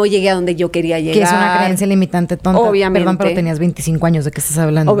 no llegué a donde yo quería llegar. Que es una creencia limitante tonta. Obviamente. Perdón, pero tenías 25 años, ¿de qué estás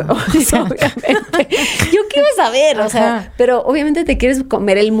hablando? Obviamente. Yo quiero saber, o sea, pero obviamente te quieres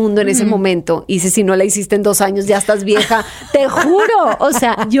comer el mundo en ese momento y si no la hiciste en 2 años ya estás vieja, te juro. O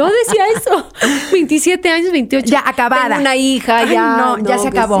sea, yo decía eso, 27 años, 28. Ya acabada. Tengo una hija, Ay, ya. Ya se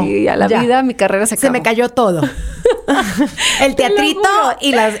acabó. Sí, ya la vida, mi carrera se acabó. Se me cayó todo. El teatrito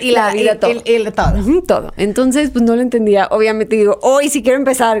y la vida, todo. Todo. Entonces, pues no lo entendía. Obviamente digo, hoy si quiero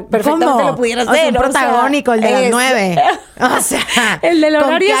empezar, perfectamente lo pudieras ver. Un protagónico, el de las 9. O sea, el del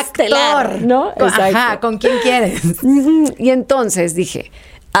horario estelar, ¿no? Exacto. Ajá, ¿con quién quieres? Y entonces dije,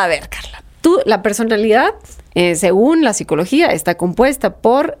 a ver, Carla, la personalidad, según la psicología, está compuesta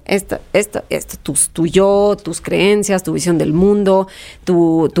por tu yo, tus creencias, tu visión del mundo,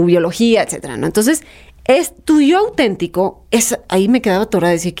 tu biología, etcétera, ¿no? Entonces, es tu yo auténtico, ahí me quedaba atorada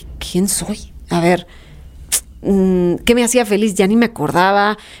de decir, ¿quién soy? A ver, ¿qué me hacía feliz? Ya ni me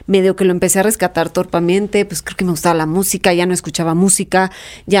acordaba, medio que lo empecé a rescatar torpamente, pues creo que me gustaba la música, ya no escuchaba música,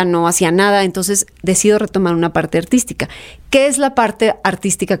 ya no hacía nada, entonces decido retomar una parte artística. ¿Qué es la parte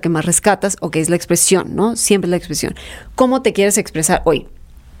artística que más rescatas? O qué es la expresión, ¿no? Siempre es la expresión. ¿Cómo te quieres expresar hoy?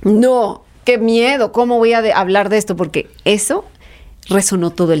 No, qué miedo, ¿cómo voy a hablar de esto? Porque eso resonó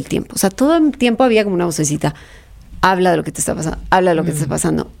todo el tiempo. O sea, todo el tiempo había como una vocecita. Habla de lo que te está pasando, habla de lo que te está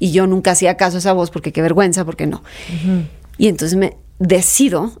pasando. Y yo nunca hacía caso a esa voz porque qué vergüenza, porque no. Y entonces me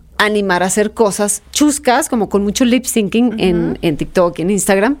decido animar a hacer cosas chuscas, como con mucho lip syncing en TikTok y en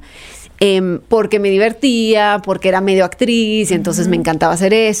Instagram. porque me divertía, porque era medio actriz y entonces me encantaba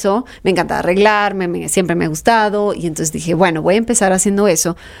hacer eso, me encantaba arreglarme, siempre me ha gustado y entonces dije, bueno, voy a empezar haciendo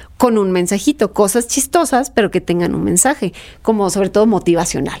eso con un mensajito, cosas chistosas, pero que tengan un mensaje, como sobre todo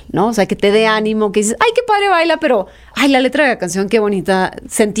motivacional, ¿no? O sea, que te dé ánimo, que dices, ay, qué padre baila, pero, ay, la letra de la canción, qué bonita,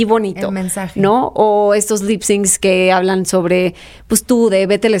 sentí bonito. El mensaje. ¿No? O estos lip syncs que hablan sobre, pues tú, de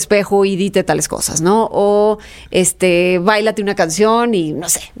vete al espejo y dite tales cosas, ¿no? O, báilate una canción y no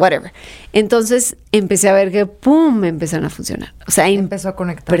sé, whatever. Entonces, empecé a ver que, ¡pum!, me empezaron a funcionar. O sea, empezó a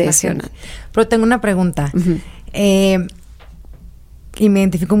conectar. Impresionante. Pero tengo una pregunta. Y me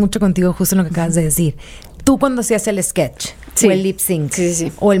identifico mucho contigo justo en lo que acabas de decir. Tú cuando hacías el sketch o el lip sync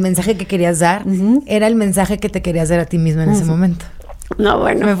o el mensaje que querías dar, era el mensaje que te querías dar a ti misma en ese momento. No,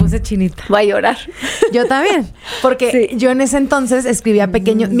 bueno. Me puse chinita. Voy a llorar. Yo también. Porque yo en ese entonces escribía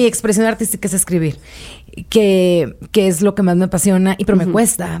pequeño. Mi expresión artística es escribir. Que es lo que más me apasiona. Pero me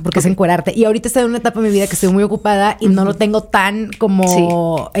cuesta. Porque es encuerarte. Y ahorita estoy en una etapa de mi vida que estoy muy ocupada. Y no lo tengo tan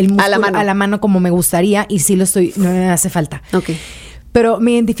como el músculo a la mano como me gustaría. Y sí lo estoy. No me hace falta. Ok. Pero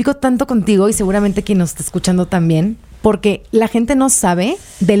me identifico tanto contigo. Y seguramente quien nos está escuchando también. Porque la gente no sabe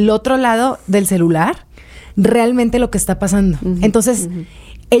del otro lado del celular realmente lo que está pasando. Entonces,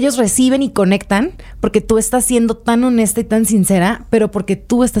 ellos reciben y conectan porque tú estás siendo tan honesta y tan sincera, pero porque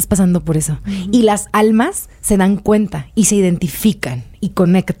tú estás pasando por eso. Y las almas se dan cuenta y se identifican y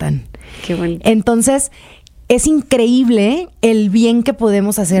conectan. Qué bonito. Entonces, es increíble el bien que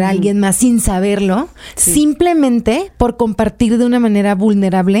podemos hacer a alguien más sin saberlo, simplemente por compartir de una manera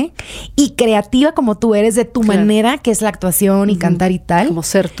vulnerable y creativa como tú eres, de tu manera, que es la actuación y cantar y tal. Como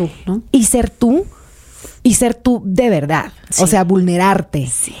ser tú, ¿no? Y ser tú de verdad. O sea, vulnerarte.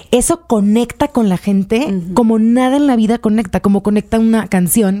 Sí. Eso conecta con la gente como nada en la vida conecta. Como conecta una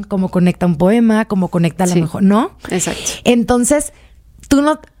canción, como conecta un poema, como conecta a lo mejor, ¿no? Exacto. Entonces, tú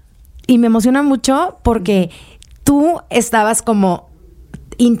no... Y me emociona mucho porque tú estabas como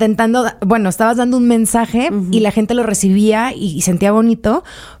intentando... Bueno, estabas dando un mensaje y la gente lo recibía y sentía bonito,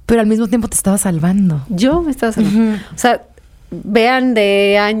 pero al mismo tiempo te estaba salvando. Yo me estaba salvando. O sea, vean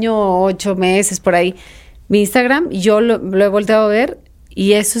de año 8 meses por ahí mi Instagram, y yo lo he volteado a ver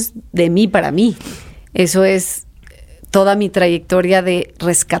y eso es de mí para mí. Eso es toda mi trayectoria de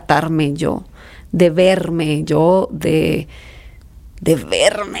rescatarme yo, de verme yo, de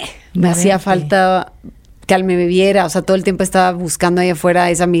verme. Me hacía falta que alguien me viera, o sea, todo el tiempo estaba buscando ahí afuera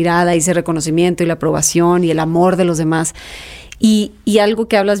esa mirada, ese reconocimiento y la aprobación y el amor de los demás. Y algo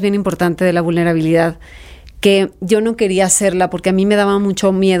que hablas bien importante de la vulnerabilidad, que yo no quería hacerla porque a mí me daba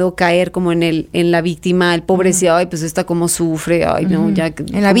mucho miedo caer como en la víctima, el pobre decía, ay, pues esta cómo sufre, ay, no, ya.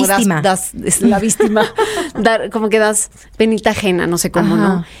 En la víctima. Es la víctima, como que das penita ajena, no sé cómo,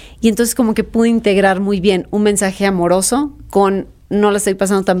 ¿no? Y entonces como que pude integrar muy bien un mensaje amoroso con, no la estoy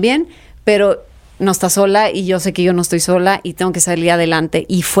pasando tan bien, pero no está sola y yo sé que yo no estoy sola y tengo que salir adelante.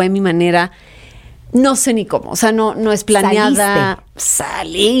 Y fue mi manera, no sé ni cómo, o sea, no es planeada.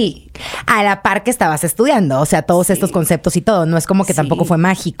 Salí. A la par que estabas estudiando, o sea, todos estos conceptos y todo, no es como que tampoco fue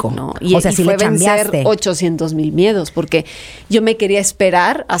mágico. No, o sea, sí le cambiaste. Vencer 800,000 miedos, porque yo me quería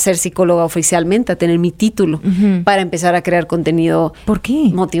esperar a ser psicóloga oficialmente, a tener mi título, para empezar a crear contenido. ¿Por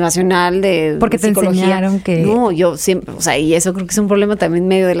qué? Motivacional de porque te psicología. Enseñaron que... No, yo siempre, o sea, y eso creo que es un problema también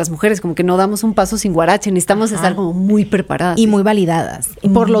medio de las mujeres, como que no damos un paso sin guarache, necesitamos estar como muy preparadas. Y muy validadas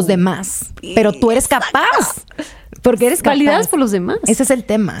por los demás. Pero tú eres capaz. Porque eres capaz. Validadas por los demás. Ese es el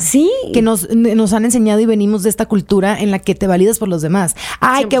tema. Sí. Que nos han enseñado y venimos de esta cultura en la que te validas por los demás.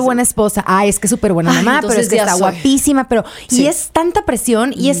 Ay, 100%. Qué buena esposa. Ay, es que es súper buena mamá, pero es que está guapísima. Pero y es tanta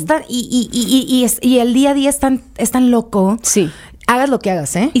presión y y el día a día es tan loco. Sí. Hagas lo que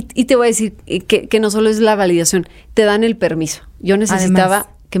hagas, ¿eh? Y te voy a decir que no solo es la validación, te dan el permiso. Yo necesitaba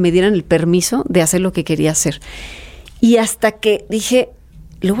además que me dieran el permiso de hacer lo que quería hacer. Y hasta que dije,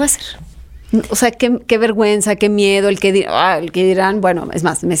 lo voy a hacer. O sea, qué vergüenza, qué miedo, el que dirán, bueno, es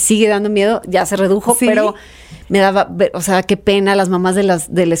más, me sigue dando miedo, ya se redujo, pero me daba, o sea, qué pena las mamás de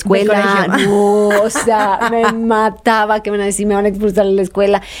la escuela. No, o sea, me mataba, que me van a decir, me van a expulsar de la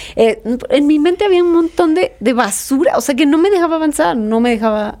escuela. En mi mente había un montón de basura, o sea, que no me dejaba avanzar, no me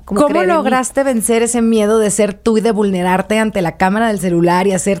dejaba como ¿Cómo lograste vencer ese miedo de ser tú y de vulnerarte ante la cámara del celular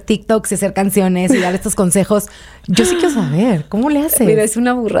y hacer TikToks y hacer canciones y dar estos consejos? Yo sí quiero saber, ¿cómo le haces? Mira, es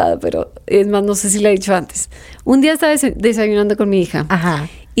una burrada, pero es más, no sé si lo he dicho antes. Un día estaba desayunando con mi hija. Ajá.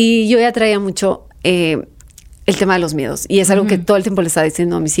 Y yo ya traía mucho el tema de los miedos. Y es algo que todo el tiempo le estaba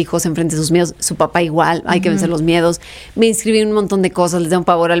diciendo a mis hijos, enfrente de sus miedos. Su papá igual, hay que vencer los miedos. Me inscribí en un montón de cosas, les da un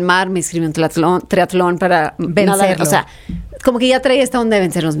pavor al mar, me inscribí en un triatlón para vencerlo. Nadar. O sea, como que ya traía esta onda de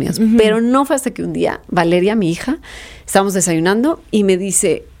vencer los miedos. Pero no fue hasta que un día Valeria, mi hija, estábamos desayunando y me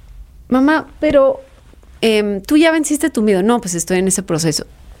dice, mamá, pero tú ya venciste tu miedo. No, pues estoy en ese proceso.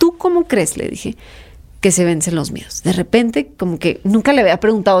 ¿Tú cómo crees? Le dije, que se vencen los miedos. De repente, como que nunca le había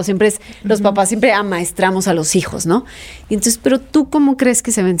preguntado, siempre es, los papás siempre amaestramos a los hijos, ¿no? Y entonces, pero ¿tú cómo crees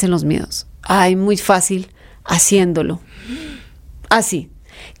que se vencen los miedos? Ay, muy fácil, haciéndolo. Así.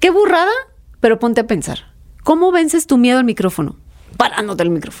 Qué burrada, pero ponte a pensar. ¿Cómo vences tu miedo al micrófono? Parándote el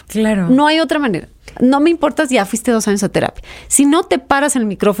micrófono. Claro. No hay otra manera. No me importa si ya fuiste 2 años a terapia. Si no te paras en el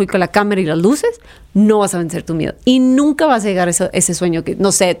micrófono y con la cámara y las luces, no vas a vencer tu miedo. Y nunca vas a llegar a ese sueño que,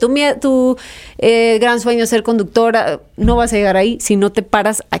 no sé, tu gran sueño es ser conductora. No vas a llegar ahí si no te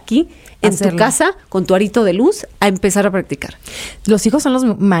paras aquí, en tu casa, con tu arito de luz, a empezar a practicar. Los hijos son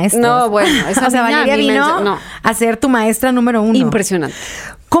los maestros. No, bueno. Esa o sea, Valeria vino a ser tu maestra número 1. Impresionante.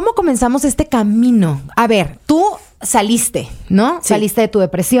 ¿Cómo comenzamos este camino? A ver, tú saliste, ¿no? Sí. Saliste de tu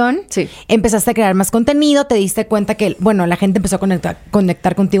depresión. Sí. Empezaste a crear más contenido, te diste cuenta que, bueno, la gente empezó a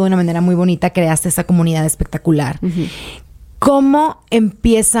conectar contigo de una manera muy bonita, creaste esa comunidad espectacular. Uh-huh. ¿Cómo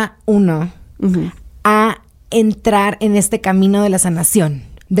empieza uno a entrar en este camino de la sanación?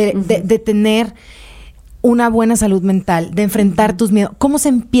 De tener una buena salud mental, de enfrentar tus miedos. ¿Cómo se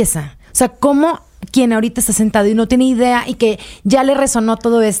empieza? O sea, ¿cómo quien ahorita está sentado y no tiene idea y que ya le resonó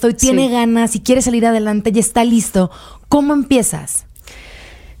todo esto y tiene ganas y quiere salir adelante y está listo, ¿cómo empiezas?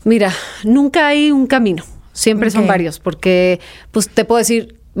 Mira, nunca hay un camino, siempre son varios, porque pues te puedo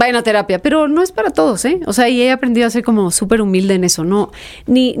decir, vayan a terapia, pero no es para todos, ¿eh? O sea, y he aprendido a ser como súper humilde en eso, ¿no?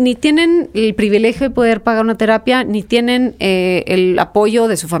 Ni tienen el privilegio de poder pagar una terapia, ni tienen el apoyo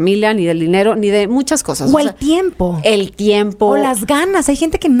de su familia, ni del dinero, ni de muchas cosas. O el tiempo. El tiempo. O las ganas. Hay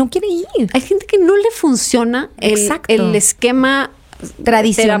gente que no quiere ir. Hay gente que no le funciona el esquema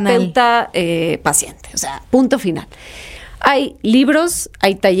tradicional. Terapeuta paciente. O sea, punto final. Hay libros,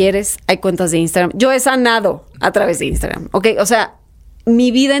 hay talleres, hay cuentas de Instagram. Yo he sanado a través de Instagram, ¿ok? O sea,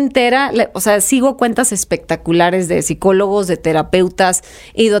 mi vida entera, o sea, sigo cuentas espectaculares de psicólogos, de terapeutas,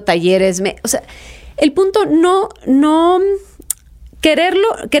 he ido a talleres, o sea, el punto no, querer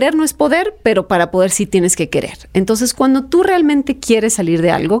no es poder, pero para poder sí tienes que querer. Entonces, cuando tú realmente quieres salir de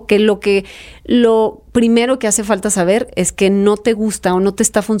algo, que lo primero que hace falta saber es que no te gusta o no te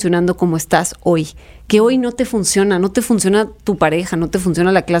está funcionando como estás hoy, que hoy no te funciona tu pareja, no te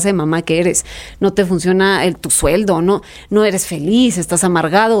funciona la clase de mamá que eres, no te funciona tu sueldo, no eres feliz, estás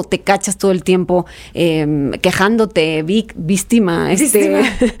amargado, te cachas todo el tiempo quejándote, víctima,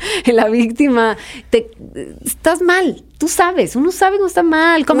 la víctima, estás mal, tú sabes, uno sabe que está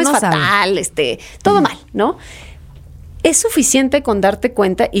mal, comes fatal, todo mal, ¿no? Es suficiente con darte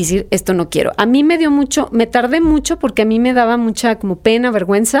cuenta y decir, esto no quiero. A mí me tardé mucho porque a mí me daba mucha como pena,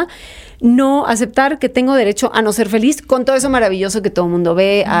 vergüenza, no aceptar que tengo derecho a no ser feliz con todo eso maravilloso que todo el mundo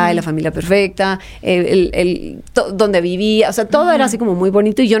ve, la familia perfecta, donde vivía, o sea, todo era así como muy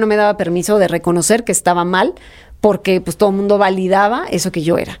bonito y yo no me daba permiso de reconocer que estaba mal porque pues todo el mundo validaba eso que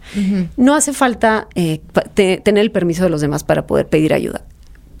yo era. No hace falta tener el permiso de los demás para poder pedir ayuda.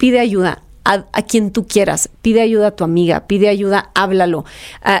 Pide ayuda a quien tú quieras, pide ayuda a tu amiga, pide ayuda, háblalo,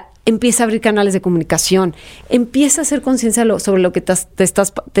 empieza a abrir canales de comunicación, empieza a hacer conciencia sobre lo que te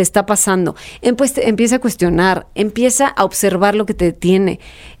está pasando, empieza a cuestionar, empieza a observar lo que te detiene,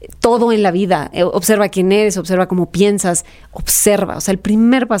 todo en la vida, observa quién eres, observa cómo piensas, observa, o sea, el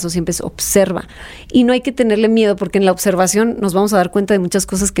primer paso siempre es observa, y no hay que tenerle miedo porque en la observación nos vamos a dar cuenta de muchas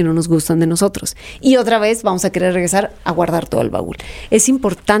cosas que no nos gustan de nosotros, y otra vez vamos a querer regresar a guardar todo el baúl. Es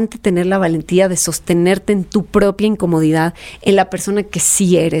importante tener la valentía de sostenerte en tu propia incomodidad, en la persona que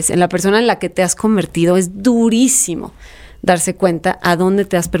sí eres, en la persona en la que te has convertido. Es durísimo darse cuenta a dónde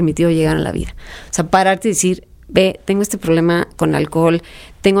te has permitido llegar en la vida. O sea, pararte y decir, tengo este problema con alcohol,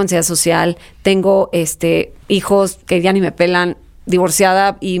 tengo ansiedad social, tengo hijos que ya ni me pelan,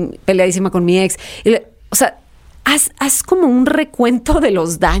 divorciada y peleadísima con mi ex. O sea, haz como un recuento de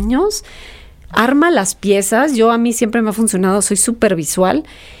los daños, arma las piezas. A mí siempre me ha funcionado, soy súper visual.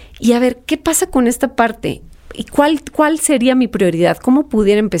 Y a ver, ¿qué pasa con esta parte? ¿Y cuál sería mi prioridad? ¿Cómo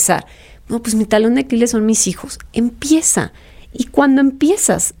pudiera empezar? No, pues mi talón de Aquiles son mis hijos. Empieza. Y cuando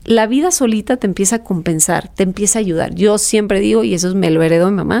empiezas, la vida solita te empieza a compensar, te empieza a ayudar. Yo siempre digo, y eso me lo heredó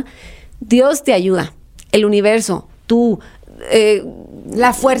mi mamá, Dios te ayuda. El universo, tú,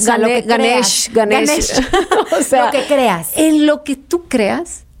 la fuerza, lo que Ganesh. O sea, lo que creas. En lo que tú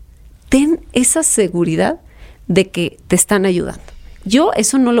creas, ten esa seguridad de que te están ayudando. Yo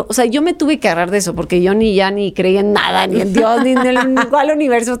eso o sea, yo me tuve que agarrar de eso porque yo ni creía en nada, ni en Dios, ni en el cual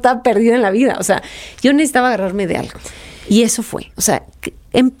universo estaba perdido en la vida. O sea, yo necesitaba agarrarme de algo. Y eso fue. O sea,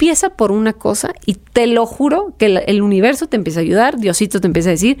 empieza por una cosa y te lo juro que el universo te empieza a ayudar, Diosito te empieza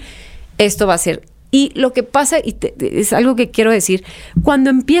a decir, esto va a ser. Y lo que pasa, es algo que quiero decir, cuando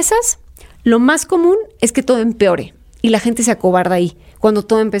empiezas, Lo más común es que todo empeore y la gente se acobarda ahí cuando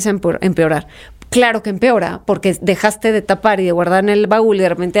todo empieza a empeorar. Claro que empeora, porque dejaste de tapar y de guardar en el baúl y de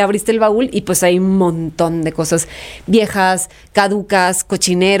repente abriste el baúl y pues hay un montón de cosas viejas, caducas,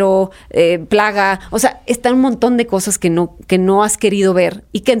 cochinero, plaga. O sea, está un montón de cosas que no has querido ver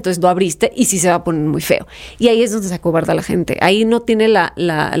y que entonces lo abriste y sí se va a poner muy feo. Y ahí es donde se acobarda la gente. Ahí no tiene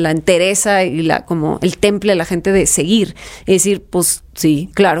la entereza y como el temple de la gente de seguir. Y decir, pues sí,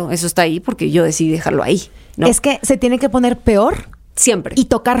 claro, eso está ahí porque yo decidí dejarlo ahí, ¿no? Es que se tiene que poner peor. Siempre. Y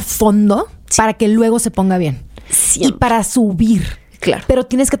tocar fondo para que luego se ponga bien. Siempre. Y para subir. Claro. Pero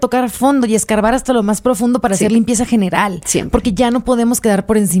tienes que tocar fondo y escarbar hasta lo más profundo para hacer limpieza general. Siempre. Porque ya no podemos quedar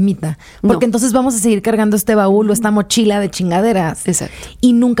por encimita. Porque entonces vamos a seguir cargando este baúl o esta mochila de chingaderas. Exacto.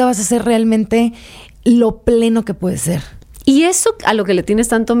 Y nunca vas a ser realmente lo pleno que puedes ser. Y eso a lo que le tienes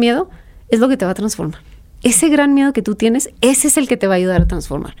tanto miedo es lo que te va a transformar. Ese gran miedo que tú tienes, ese es el que te va a ayudar a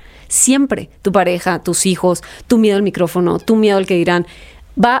transformar. Siempre tu pareja, tus hijos, tu miedo al micrófono, tu miedo al que dirán,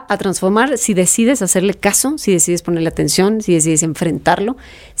 va a transformar si decides hacerle caso, si decides ponerle atención, si decides enfrentarlo.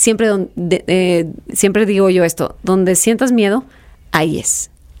 Siempre digo yo esto, donde sientas miedo, ahí es.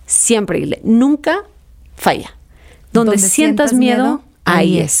 Siempre, nunca falla. Donde sientas miedo,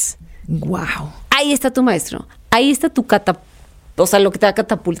 ahí es. Wow. Ahí está tu maestro. Ahí está tu lo que te va a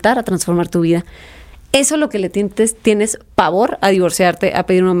catapultar a transformar tu vida. Eso es lo que le tienes pavor a divorciarte, a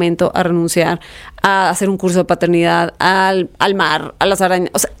pedir un aumento, a renunciar, a hacer un curso de paternidad, al mar, a las arañas.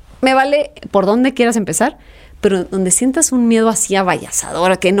 O sea, me vale por donde quieras empezar, pero donde sientas un miedo así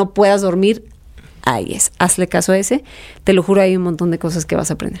avallasador, que no puedas dormir, ahí es. Hazle caso a ese. Te lo juro, hay un montón de cosas que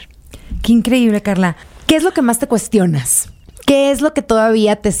vas a aprender. Qué increíble, Carla. ¿Qué es lo que más te cuestionas? ¿Qué es lo que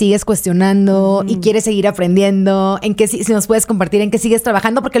todavía te sigues cuestionando y quieres seguir aprendiendo? ¿En qué si nos puedes compartir en qué sigues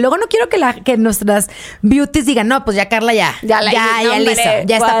trabajando? Porque luego no quiero que nuestras beauties digan, no, pues ya Carla ya lista,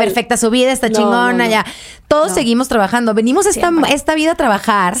 ya está perfecta su vida, está chingona, ya. Todos seguimos trabajando. Venimos esta vida a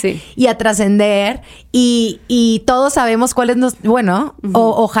trabajar y a trascender y todos sabemos cuáles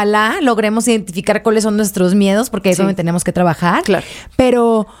ojalá logremos identificar cuáles son nuestros miedos, porque eso tenemos que trabajar. Claro.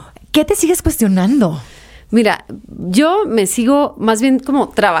 Pero, ¿qué te sigues cuestionando? Mira, yo me sigo más bien como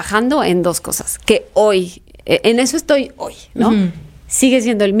trabajando en dos cosas, que hoy, en eso estoy hoy, ¿no? Sigue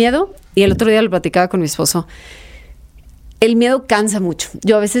siendo el miedo, y el otro día lo platicaba con mi esposo. El miedo cansa mucho.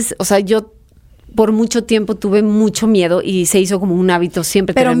 Yo a veces, yo por mucho tiempo tuve mucho miedo y se hizo como un hábito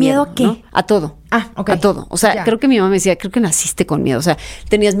siempre tener miedo. ¿Pero miedo a qué? ¿No? A todo. Okay. A todo. Creo que mi mamá me decía, creo que naciste con miedo.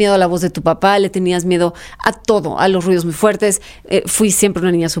 Tenías miedo a la voz de tu papá, le tenías miedo a todo, a los ruidos muy fuertes. Fui siempre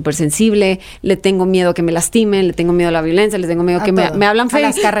una niña súper sensible, le tengo miedo a que me lastimen, le tengo miedo a la violencia, le tengo miedo a que me hablan feo. A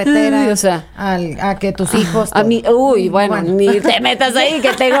las carreteras, a que tus hijos... A mí, bueno, ni te metas ahí,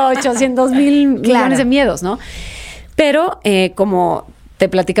 que tengo 800,000 millones de miedos, ¿no? Pero, como te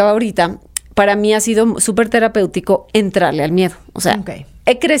platicaba ahorita, para mí ha sido súper terapéutico entrarle al miedo.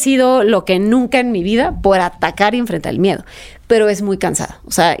 He crecido lo que nunca en mi vida por atacar y enfrentar el miedo, pero es muy cansado.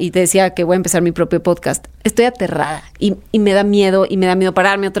 Y te decía que voy a empezar mi propio podcast. Estoy aterrada y me da miedo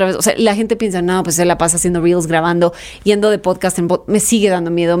pararme otra vez. La gente piensa, no, pues se la pasa haciendo reels, grabando, yendo de podcast en podcast. Me sigue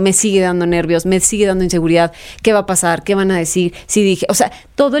dando miedo, me sigue dando nervios, me sigue dando inseguridad. ¿Qué va a pasar? ¿Qué van a decir? Si dije,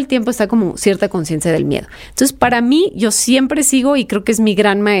 todo el tiempo está como cierta conciencia del miedo. Entonces, para mí, yo siempre sigo y creo que es mi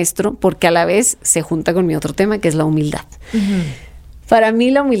gran maestro porque a la vez se junta con mi otro tema, que es la humildad. Para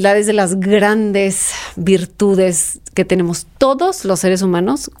mí la humildad es de las grandes virtudes que tenemos todos los seres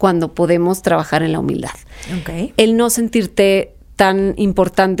humanos cuando podemos trabajar en la humildad. El no sentirte tan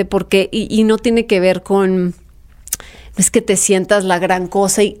importante porque, y no tiene que ver con es que te sientas la gran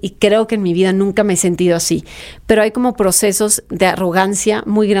cosa y creo que en mi vida nunca me he sentido así. Pero hay como procesos de arrogancia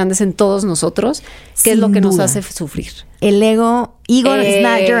muy grandes en todos nosotros, que es lo que nos hace sufrir. El ego is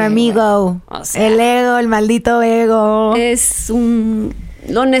not your amigo. El ego, el maldito ego.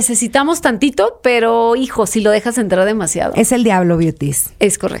 Lo necesitamos tantito, pero hijo, si lo dejas entrar demasiado. Es el diablo, beauties.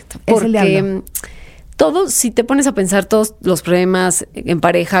 Es correcto. Es el diablo. Si te pones a pensar, todos los problemas en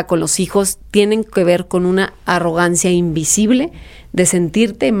pareja, con los hijos, tienen que ver con una arrogancia invisible de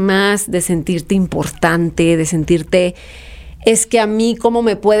sentirte más, de sentirte importante, de sentirte... Es que a mí, ¿cómo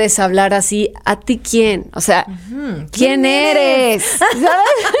me puedes hablar así? ¿A ti quién? ¿Quién eres?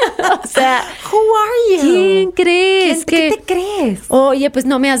 ¿Sabes? Who are you? ¿Quién crees? ¿Qué te crees? Oye, pues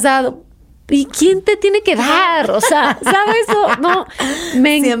no me has dado... ¿y quién te tiene que dar? O sea, ¿sabes? No,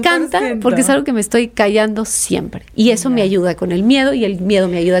 me encanta 100%. porque es algo que me estoy callando siempre. Y eso me ayuda con el miedo y el miedo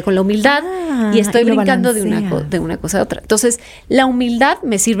me ayuda con la humildad. Y estoy y lo brincando de balancea. una cosa a otra. Entonces, la humildad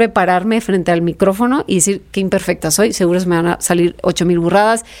me sirve pararme frente al micrófono y decir qué imperfecta soy. Seguro se me van a salir 8,000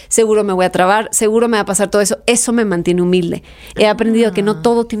 burradas. Seguro me voy a trabar. Seguro me va a pasar todo eso. Eso me mantiene humilde. He aprendido que no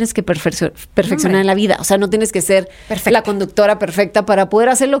todo tienes que perfeccionar en la vida. O sea, no tienes que ser la conductora perfecta para poder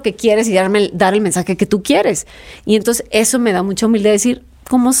hacer lo que quieres y dar el mensaje que tú quieres. Y entonces eso me da mucha humildad de decir,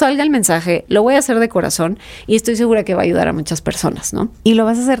 como salga el mensaje, lo voy a hacer de corazón y estoy segura que va a ayudar a muchas personas, ¿no? Y lo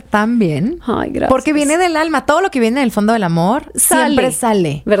vas a hacer tan bien. Ay, gracias. Porque viene del alma. Todo lo que viene del fondo del amor siempre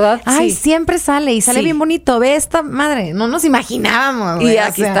sale. ¿Verdad? Ay, Sí. siempre sale y sale Sí. bien bonito. Ve esta madre. No nos imaginábamos. Y güey,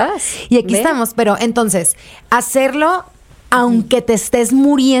 aquí estás. Y aquí Ve. estamos. Pero entonces, hacerlo aunque te estés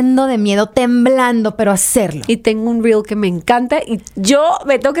muriendo de miedo, temblando, pero hacerlo. Y tengo un reel que me encanta y yo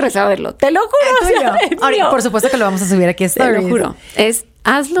me tengo que resaberlo. Te lo juro. o sea, es Ahora, mío. por supuesto que lo vamos a subir aquí a Te Stories. lo juro. Es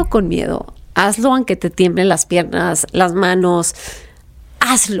hazlo con miedo. Hazlo aunque te tiemblen las piernas, las manos.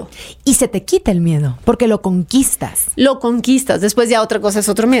 Hazlo. Y se te quita el miedo, porque lo conquistas. Lo conquistas. Después ya otra cosa es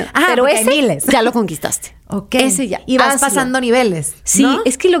otro miedo. Ajá, pero porque hay ese miles. ya lo conquistaste. Ok. Ese ya. Y vas Hazlo. pasando niveles. Sí, ¿no?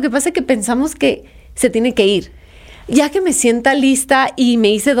 es que lo que pasa es que pensamos que se tiene que ir. Ya que me sienta lista y me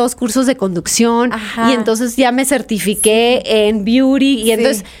hice 2 cursos de conducción Ajá. y entonces ya me certifiqué en beauty y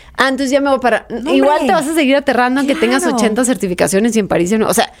entonces antes ya me voy para... No, igual hombre. te vas a seguir aterrando aunque tengas Claro. 80 certificaciones y en París no.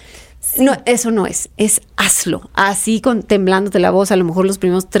 O sea, no, eso no es hazlo. Así temblándote la voz, a lo mejor los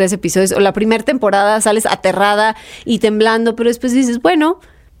primeros 3 episodios o la primera temporada sales aterrada y temblando, pero después dices, bueno,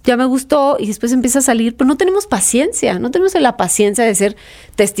 ya me gustó y después empieza a salir, pero no tenemos paciencia, no tenemos la paciencia de ser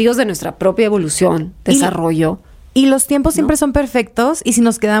testigos de nuestra propia evolución, desarrollo. Y los tiempos siempre son perfectos y si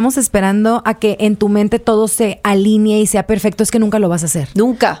nos quedamos esperando a que en tu mente todo se alinee y sea perfecto, es que nunca lo vas a hacer.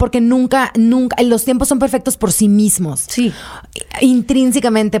 Nunca. Porque nunca, los tiempos son perfectos por sí mismos. Sí.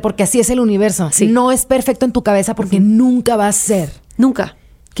 Intrínsecamente, porque así es el universo. Sí. No es perfecto en tu cabeza porque nunca va a ser. Nunca.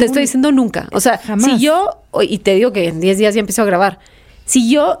 Te estoy diciendo nunca. O sea, Jamás. si yo, y te digo que en 10 días ya empiezo a grabar,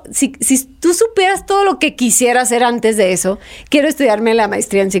 si tú supieras todo lo que quisiera hacer antes de eso, quiero estudiarme la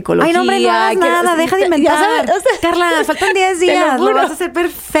maestría en psicología. Ay, no, hombre, no hagas nada, deja de inventar. Ya sabes, o sea, Carla, faltan 10 te lo días, lo juro. vas a hacer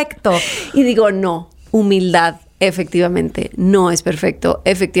perfecto. Y digo, no, humildad, efectivamente, no es perfecto.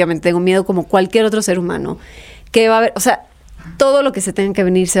 Efectivamente, tengo miedo como cualquier otro ser humano. Que va a haber, o sea, todo lo que se tenga que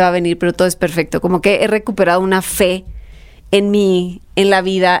venir se va a venir, pero todo es perfecto. Como que he recuperado una fe en mí, en la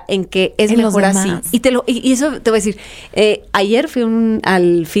vida, en que es En los mejor así. demás. Y eso te voy a decir. Ayer fui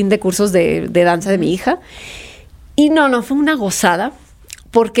al fin de cursos de danza de mi hija. Y no, fue una gozada.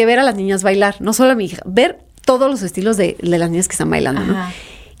 Porque ver a las niñas bailar, no solo a mi hija, ver todos los estilos de las niñas que están bailando, ¿no? Ajá.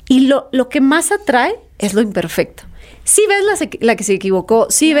 Y lo que más atrae es lo imperfecto. Si ves la que se equivocó,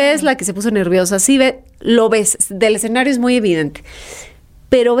 si ves la que se puso nerviosa, lo ves. Del escenario es muy evidente.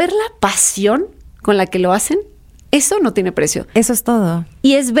 Pero ver la pasión con la que lo hacen, eso no tiene precio. Eso es todo.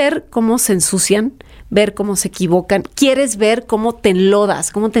 Y es ver cómo se ensucian, ver cómo se equivocan. Quieres ver cómo te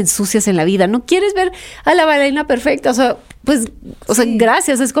enlodas, cómo te ensucias en la vida. No quieres ver a la bailarina perfecta. O sea,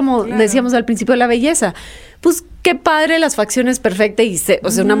 gracias. Es como decíamos al principio de la belleza. Pues qué padre las facciones perfectas y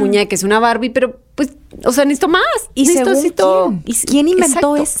una muñeca es una Barbie, pero necesito más. ¿Y según quién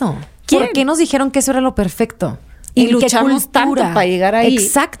inventó Exacto. eso? ¿Quién? ¿Por qué nos dijeron que eso era lo perfecto? Y ¿En qué luchamos cultura? tanto para llegar ahí.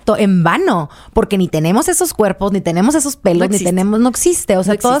 Exacto, en vano, porque ni tenemos esos cuerpos, ni tenemos esos pelos, No existe. no existe. O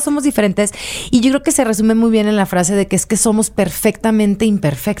sea, No todos existe. somos diferentes. Y yo creo que se resume muy bien en la frase de que es que somos perfectamente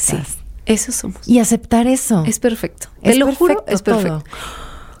imperfectas. Eso somos. Y aceptar eso. Es perfecto. Es Te lo juro, perfecto es perfecto. todo.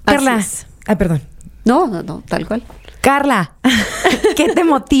 Carla, Así es. ay, perdón. No, tal cual. Carla, ¿qué te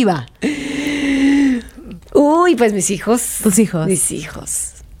motiva? Uy, pues mis hijos. Tus hijos. Mis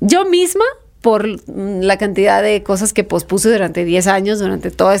hijos. Yo misma, por la cantidad de cosas que pospuse durante 10 años,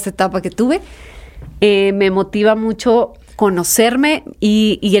 durante toda esta etapa que tuve, me motiva mucho conocerme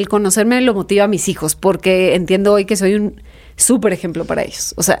y el conocerme lo motiva a mis hijos, porque entiendo hoy que soy un súper ejemplo para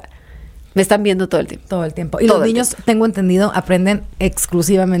ellos. O sea, me están viendo todo el tiempo. Todo el tiempo. Y Todo los el niños, tiempo. tengo entendido, aprenden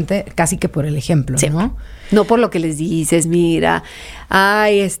exclusivamente casi que por el ejemplo, Sí. ¿no? No por lo que les dices, mira,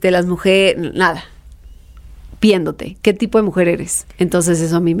 las mujeres, nada. Viéndote, ¿qué tipo de mujer eres? Entonces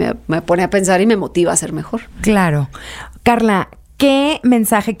eso a mí me pone a pensar y me motiva a ser mejor. Claro. Carla, ¿qué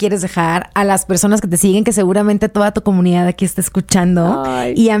mensaje quieres dejar a las personas que te siguen, que seguramente toda tu comunidad aquí está escuchando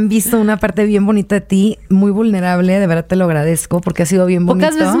Ay. y han visto una parte bien bonita de ti, muy vulnerable? De verdad te lo agradezco porque ha sido bien bonito.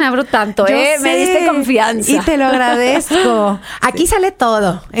 Pocas veces me abro tanto, Yo me sé, diste confianza. Y te lo agradezco. Aquí sale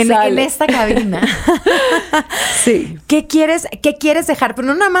todo en Sale. esta cabina. Sí. ¿Qué quieres dejar? Pero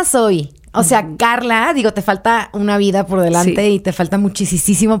no nada más hoy. O sea, Carla, digo, te falta una vida por delante y te falta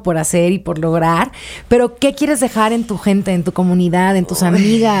muchísimo por hacer y por lograr. Pero, ¿qué quieres dejar en tu gente, en tu comunidad, en tus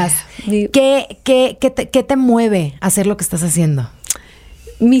amigas? ¿Qué te mueve a hacer lo que estás haciendo?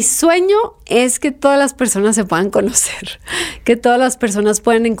 Mi sueño es que todas las personas se puedan conocer, que todas las personas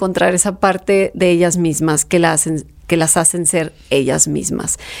puedan encontrar esa parte de ellas mismas que las hacen ser ellas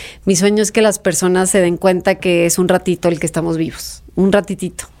mismas. Mi sueño es que las personas se den cuenta que es un ratito el que estamos vivos,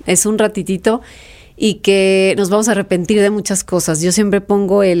 es un ratitito y que nos vamos a arrepentir de muchas cosas. Yo siempre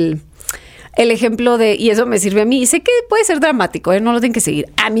pongo el ejemplo de, y eso me sirve a mí, y sé que puede ser dramático, no lo tienen que seguir,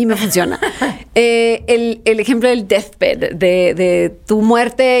 a mí me funciona. El ejemplo del deathbed, de tu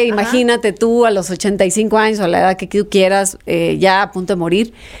muerte, imagínate tú a los 85 años o a la edad que tú quieras, ya a punto de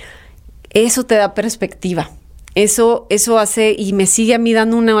morir, eso te da perspectiva. Eso hace y me sigue a mí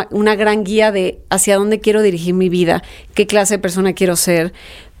dando una gran guía de hacia dónde quiero dirigir mi vida, qué clase de persona quiero ser,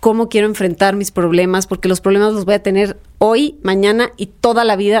 cómo quiero enfrentar mis problemas, porque los problemas los voy a tener hoy, mañana y toda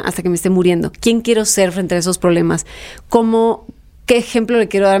la vida hasta que me esté muriendo. ¿Quién quiero ser frente a esos problemas? ¿Qué ejemplo le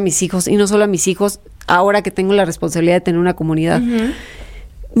quiero dar a mis hijos? Y no solo a mis hijos, ahora que tengo la responsabilidad de tener una comunidad. Uh-huh.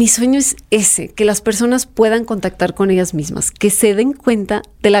 Mi sueño es ese, que las personas puedan contactar con ellas mismas, que se den cuenta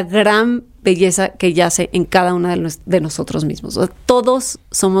de la gran belleza que yace en cada una de nosotros mismos. O sea, todos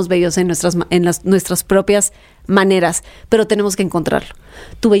somos bellos en nuestras propias maneras, pero tenemos que encontrarlo.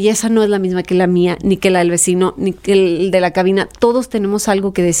 Tu belleza no es la misma que la mía, ni que la del vecino, ni que el de la cabina. Todos tenemos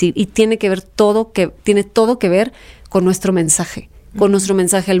algo que decir y tiene todo que ver con nuestro mensaje. Con nuestro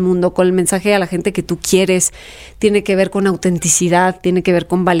mensaje al mundo, con el mensaje a la gente que tú quieres, tiene que ver con autenticidad, tiene que ver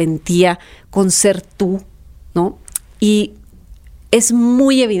con valentía, con ser tú, ¿no? Y es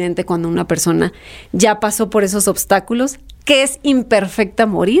muy evidente cuando una persona ya pasó por esos obstáculos, que es imperfecta a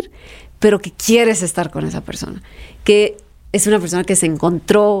morir, pero que quieres estar con esa persona, que es una persona que se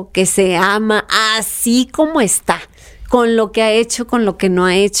encontró, que se ama así como está, con lo que ha hecho, con lo que no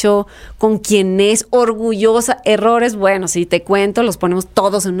ha hecho, con quien es, orgullosa, errores, bueno, si te cuento, los ponemos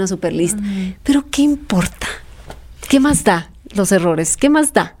todos en una super lista. Pero ¿qué importa? ¿Qué más da los errores? ¿Qué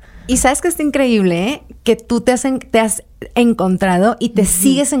más da? Y sabes que está increíble, ¿eh? Que tú te has encontrado y te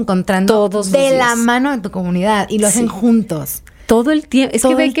sigues encontrando todos de la mano de tu comunidad y lo hacen juntos. Todo el tiempo. Es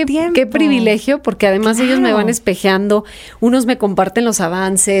todo que ve qué privilegio, porque además ellos me van espejeando. Unos me comparten los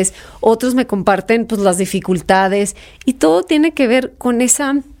avances, otros me comparten pues las dificultades. Y todo tiene que ver con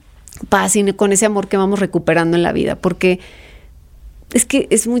esa paz y con ese amor que vamos recuperando en la vida. Porque es que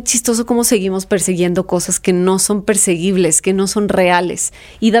es muy chistoso cómo seguimos persiguiendo cosas que no son perseguibles, que no son reales.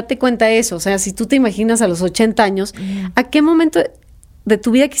 Y date cuenta de eso. O sea, si tú te imaginas a los 80 años, ¿a qué momento de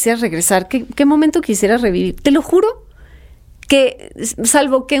tu vida quisieras regresar? ¿Qué momento quisieras revivir? Te lo juro que,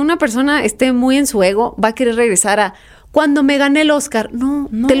 salvo que una persona esté muy en su ego, va a querer regresar a cuando me gané el Oscar. No,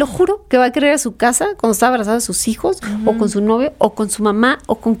 te lo juro que va a querer ir a su casa cuando está abrazada a sus hijos, o con su novio, o con su mamá,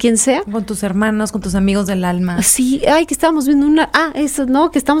 o con quien sea. Con tus hermanos, con tus amigos del alma. Sí, que estábamos viendo eso,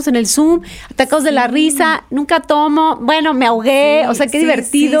 ¿no? Que estamos en el Zoom, atacados de la risa, nunca tomo, bueno, me ahogué, o sea, qué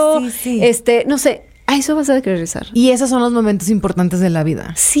divertido. Sí. No sé. A eso vas a regresar. Y esos son los momentos importantes de la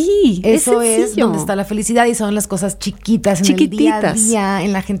vida. Sí, eso es donde está la felicidad y son las cosas chiquitas en el día a día,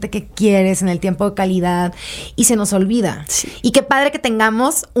 en la gente que quieres, en el tiempo de calidad, y se nos olvida. Sí. Y qué padre que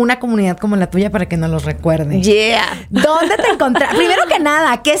tengamos una comunidad como la tuya para que nos los recuerde. Yeah. ¿Dónde te encontrás? Primero que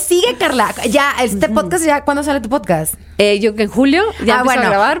nada, ¿qué sigue, Carla? Ya, podcast, ¿cuándo sale tu podcast? Yo que en julio ya empiezo a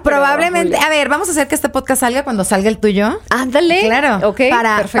grabar. Probablemente. A ver, vamos a hacer que este podcast salga cuando salga el tuyo. Ándale. Claro. Ok,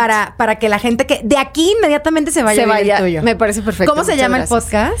 para que la gente que de aquí inmediatamente se vaya a ver el tuyo. Me parece perfecto. ¿Cómo se llama el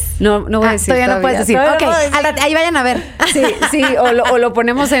podcast? No voy a decir. Todavía no puedes decir. Ok, ahí vayan a ver. Sí, o lo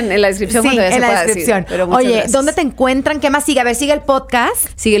ponemos en la descripción cuando ya se pueda decir. Sí, en la descripción. Oye, gracias. ¿Dónde te encuentran? ¿Qué más sigue? A ver, sigue el podcast.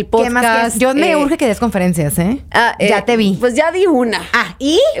 Sigue el podcast. ¿Qué más? Yo me urge que des conferencias, ¿eh? Ya te vi. Pues ya di una.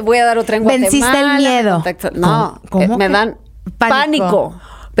 ¿Y? Voy a dar otra en Guatemala. ¿Venciste el miedo? No, ¿cómo me dan pánico.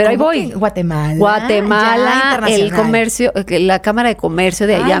 Pero ahí voy. Guatemala, el comercio, la Cámara de Comercio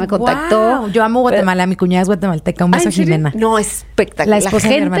de allá me contactó. Wow. Yo amo Guatemala, mi cuñada es guatemalteca, un beso a Jimena. No, es espectacular. La esposa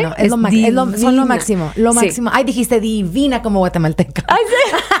de mi hermano. Son lo máximo. Ay, dijiste divina como guatemalteca. Ay,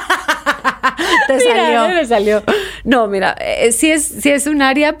 sí. Me salió. No, mira, sí es un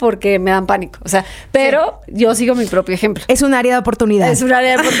área porque me dan pánico. O sea, pero yo sigo mi propio ejemplo. Es un área de oportunidad.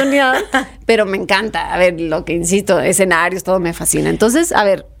 Pero me encanta. A ver, lo que insisto, escenarios, todo me fascina. Entonces, a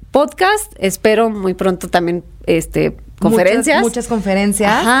ver, podcast, espero muy pronto también conferencias. Muchas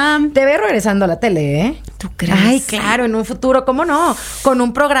conferencias. Ajá. Te veo regresando a la tele, ¿eh? ¿Tú crees? Ay, claro, en un futuro, ¿cómo no? Con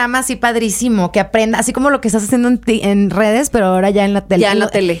un programa así padrísimo, que aprenda, así como lo que estás haciendo en redes, pero ahora ya en la tele. Ya en la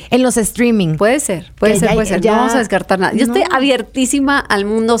tele. En los streaming. Puede ser. Puede ser. No vamos a descartar nada. Yo estoy abiertísima al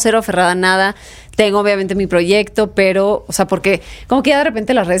mundo, cero aferrada a nada. Tengo obviamente mi proyecto, pero, o sea, porque como que ya de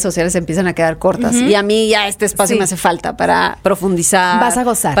repente las redes sociales empiezan a quedar cortas. Y a mí ya este espacio me hace falta para profundizar. Vas a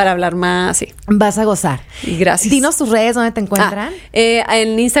gozar. Para hablar más, sí. Vas a gozar. Y gracias. Dinos tus redes, ¿dónde te encuentran?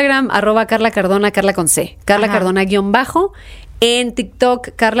 En Instagram, @Carla Cardona, Carla con C. Carla Cardona _. En TikTok,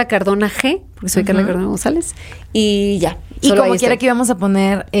 Carla Cardona G, porque soy Carla Cardona González. Y ya. Y como quiera que íbamos a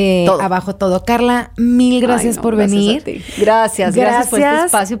poner abajo todo. Carla, mil gracias por venir. A ti. Gracias por este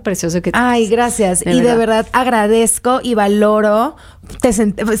espacio precioso que tienes. Ay, gracias. De verdad agradezco y valoro.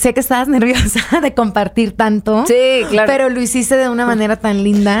 Sé que estabas nerviosa de compartir tanto. Sí, claro. Pero lo hiciste de una manera tan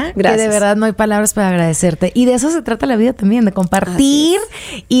linda que de verdad no hay palabras para agradecerte. Y de eso se trata la vida también, de compartir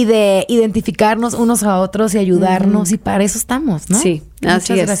y de identificarnos unos a otros y ayudarnos. Y para eso estamos, ¿no? Sí. Muchas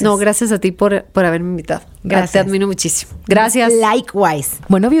Así es. gracias. No, gracias a ti por haberme invitado. Gracias. Te admiro muchísimo. Gracias. Likewise.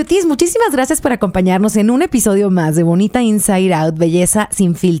 Bueno, Beauties, muchísimas gracias por acompañarnos en un episodio más de Bonita Inside Out, Belleza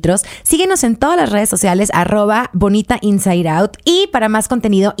sin filtros. Síguenos en todas las redes sociales, @Bonita Inside Out. Y para más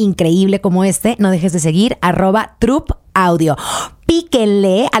contenido increíble como este, no dejes de seguir @TruppAudio.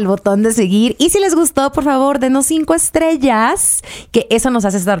 Píquenle al botón de seguir y si les gustó, por favor, denos 5 estrellas, que eso nos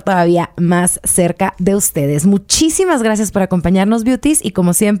hace estar todavía más cerca de ustedes. Muchísimas gracias por acompañarnos, Beauties, y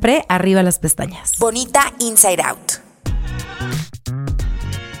como siempre, arriba las pestañas. Bonita Inside Out.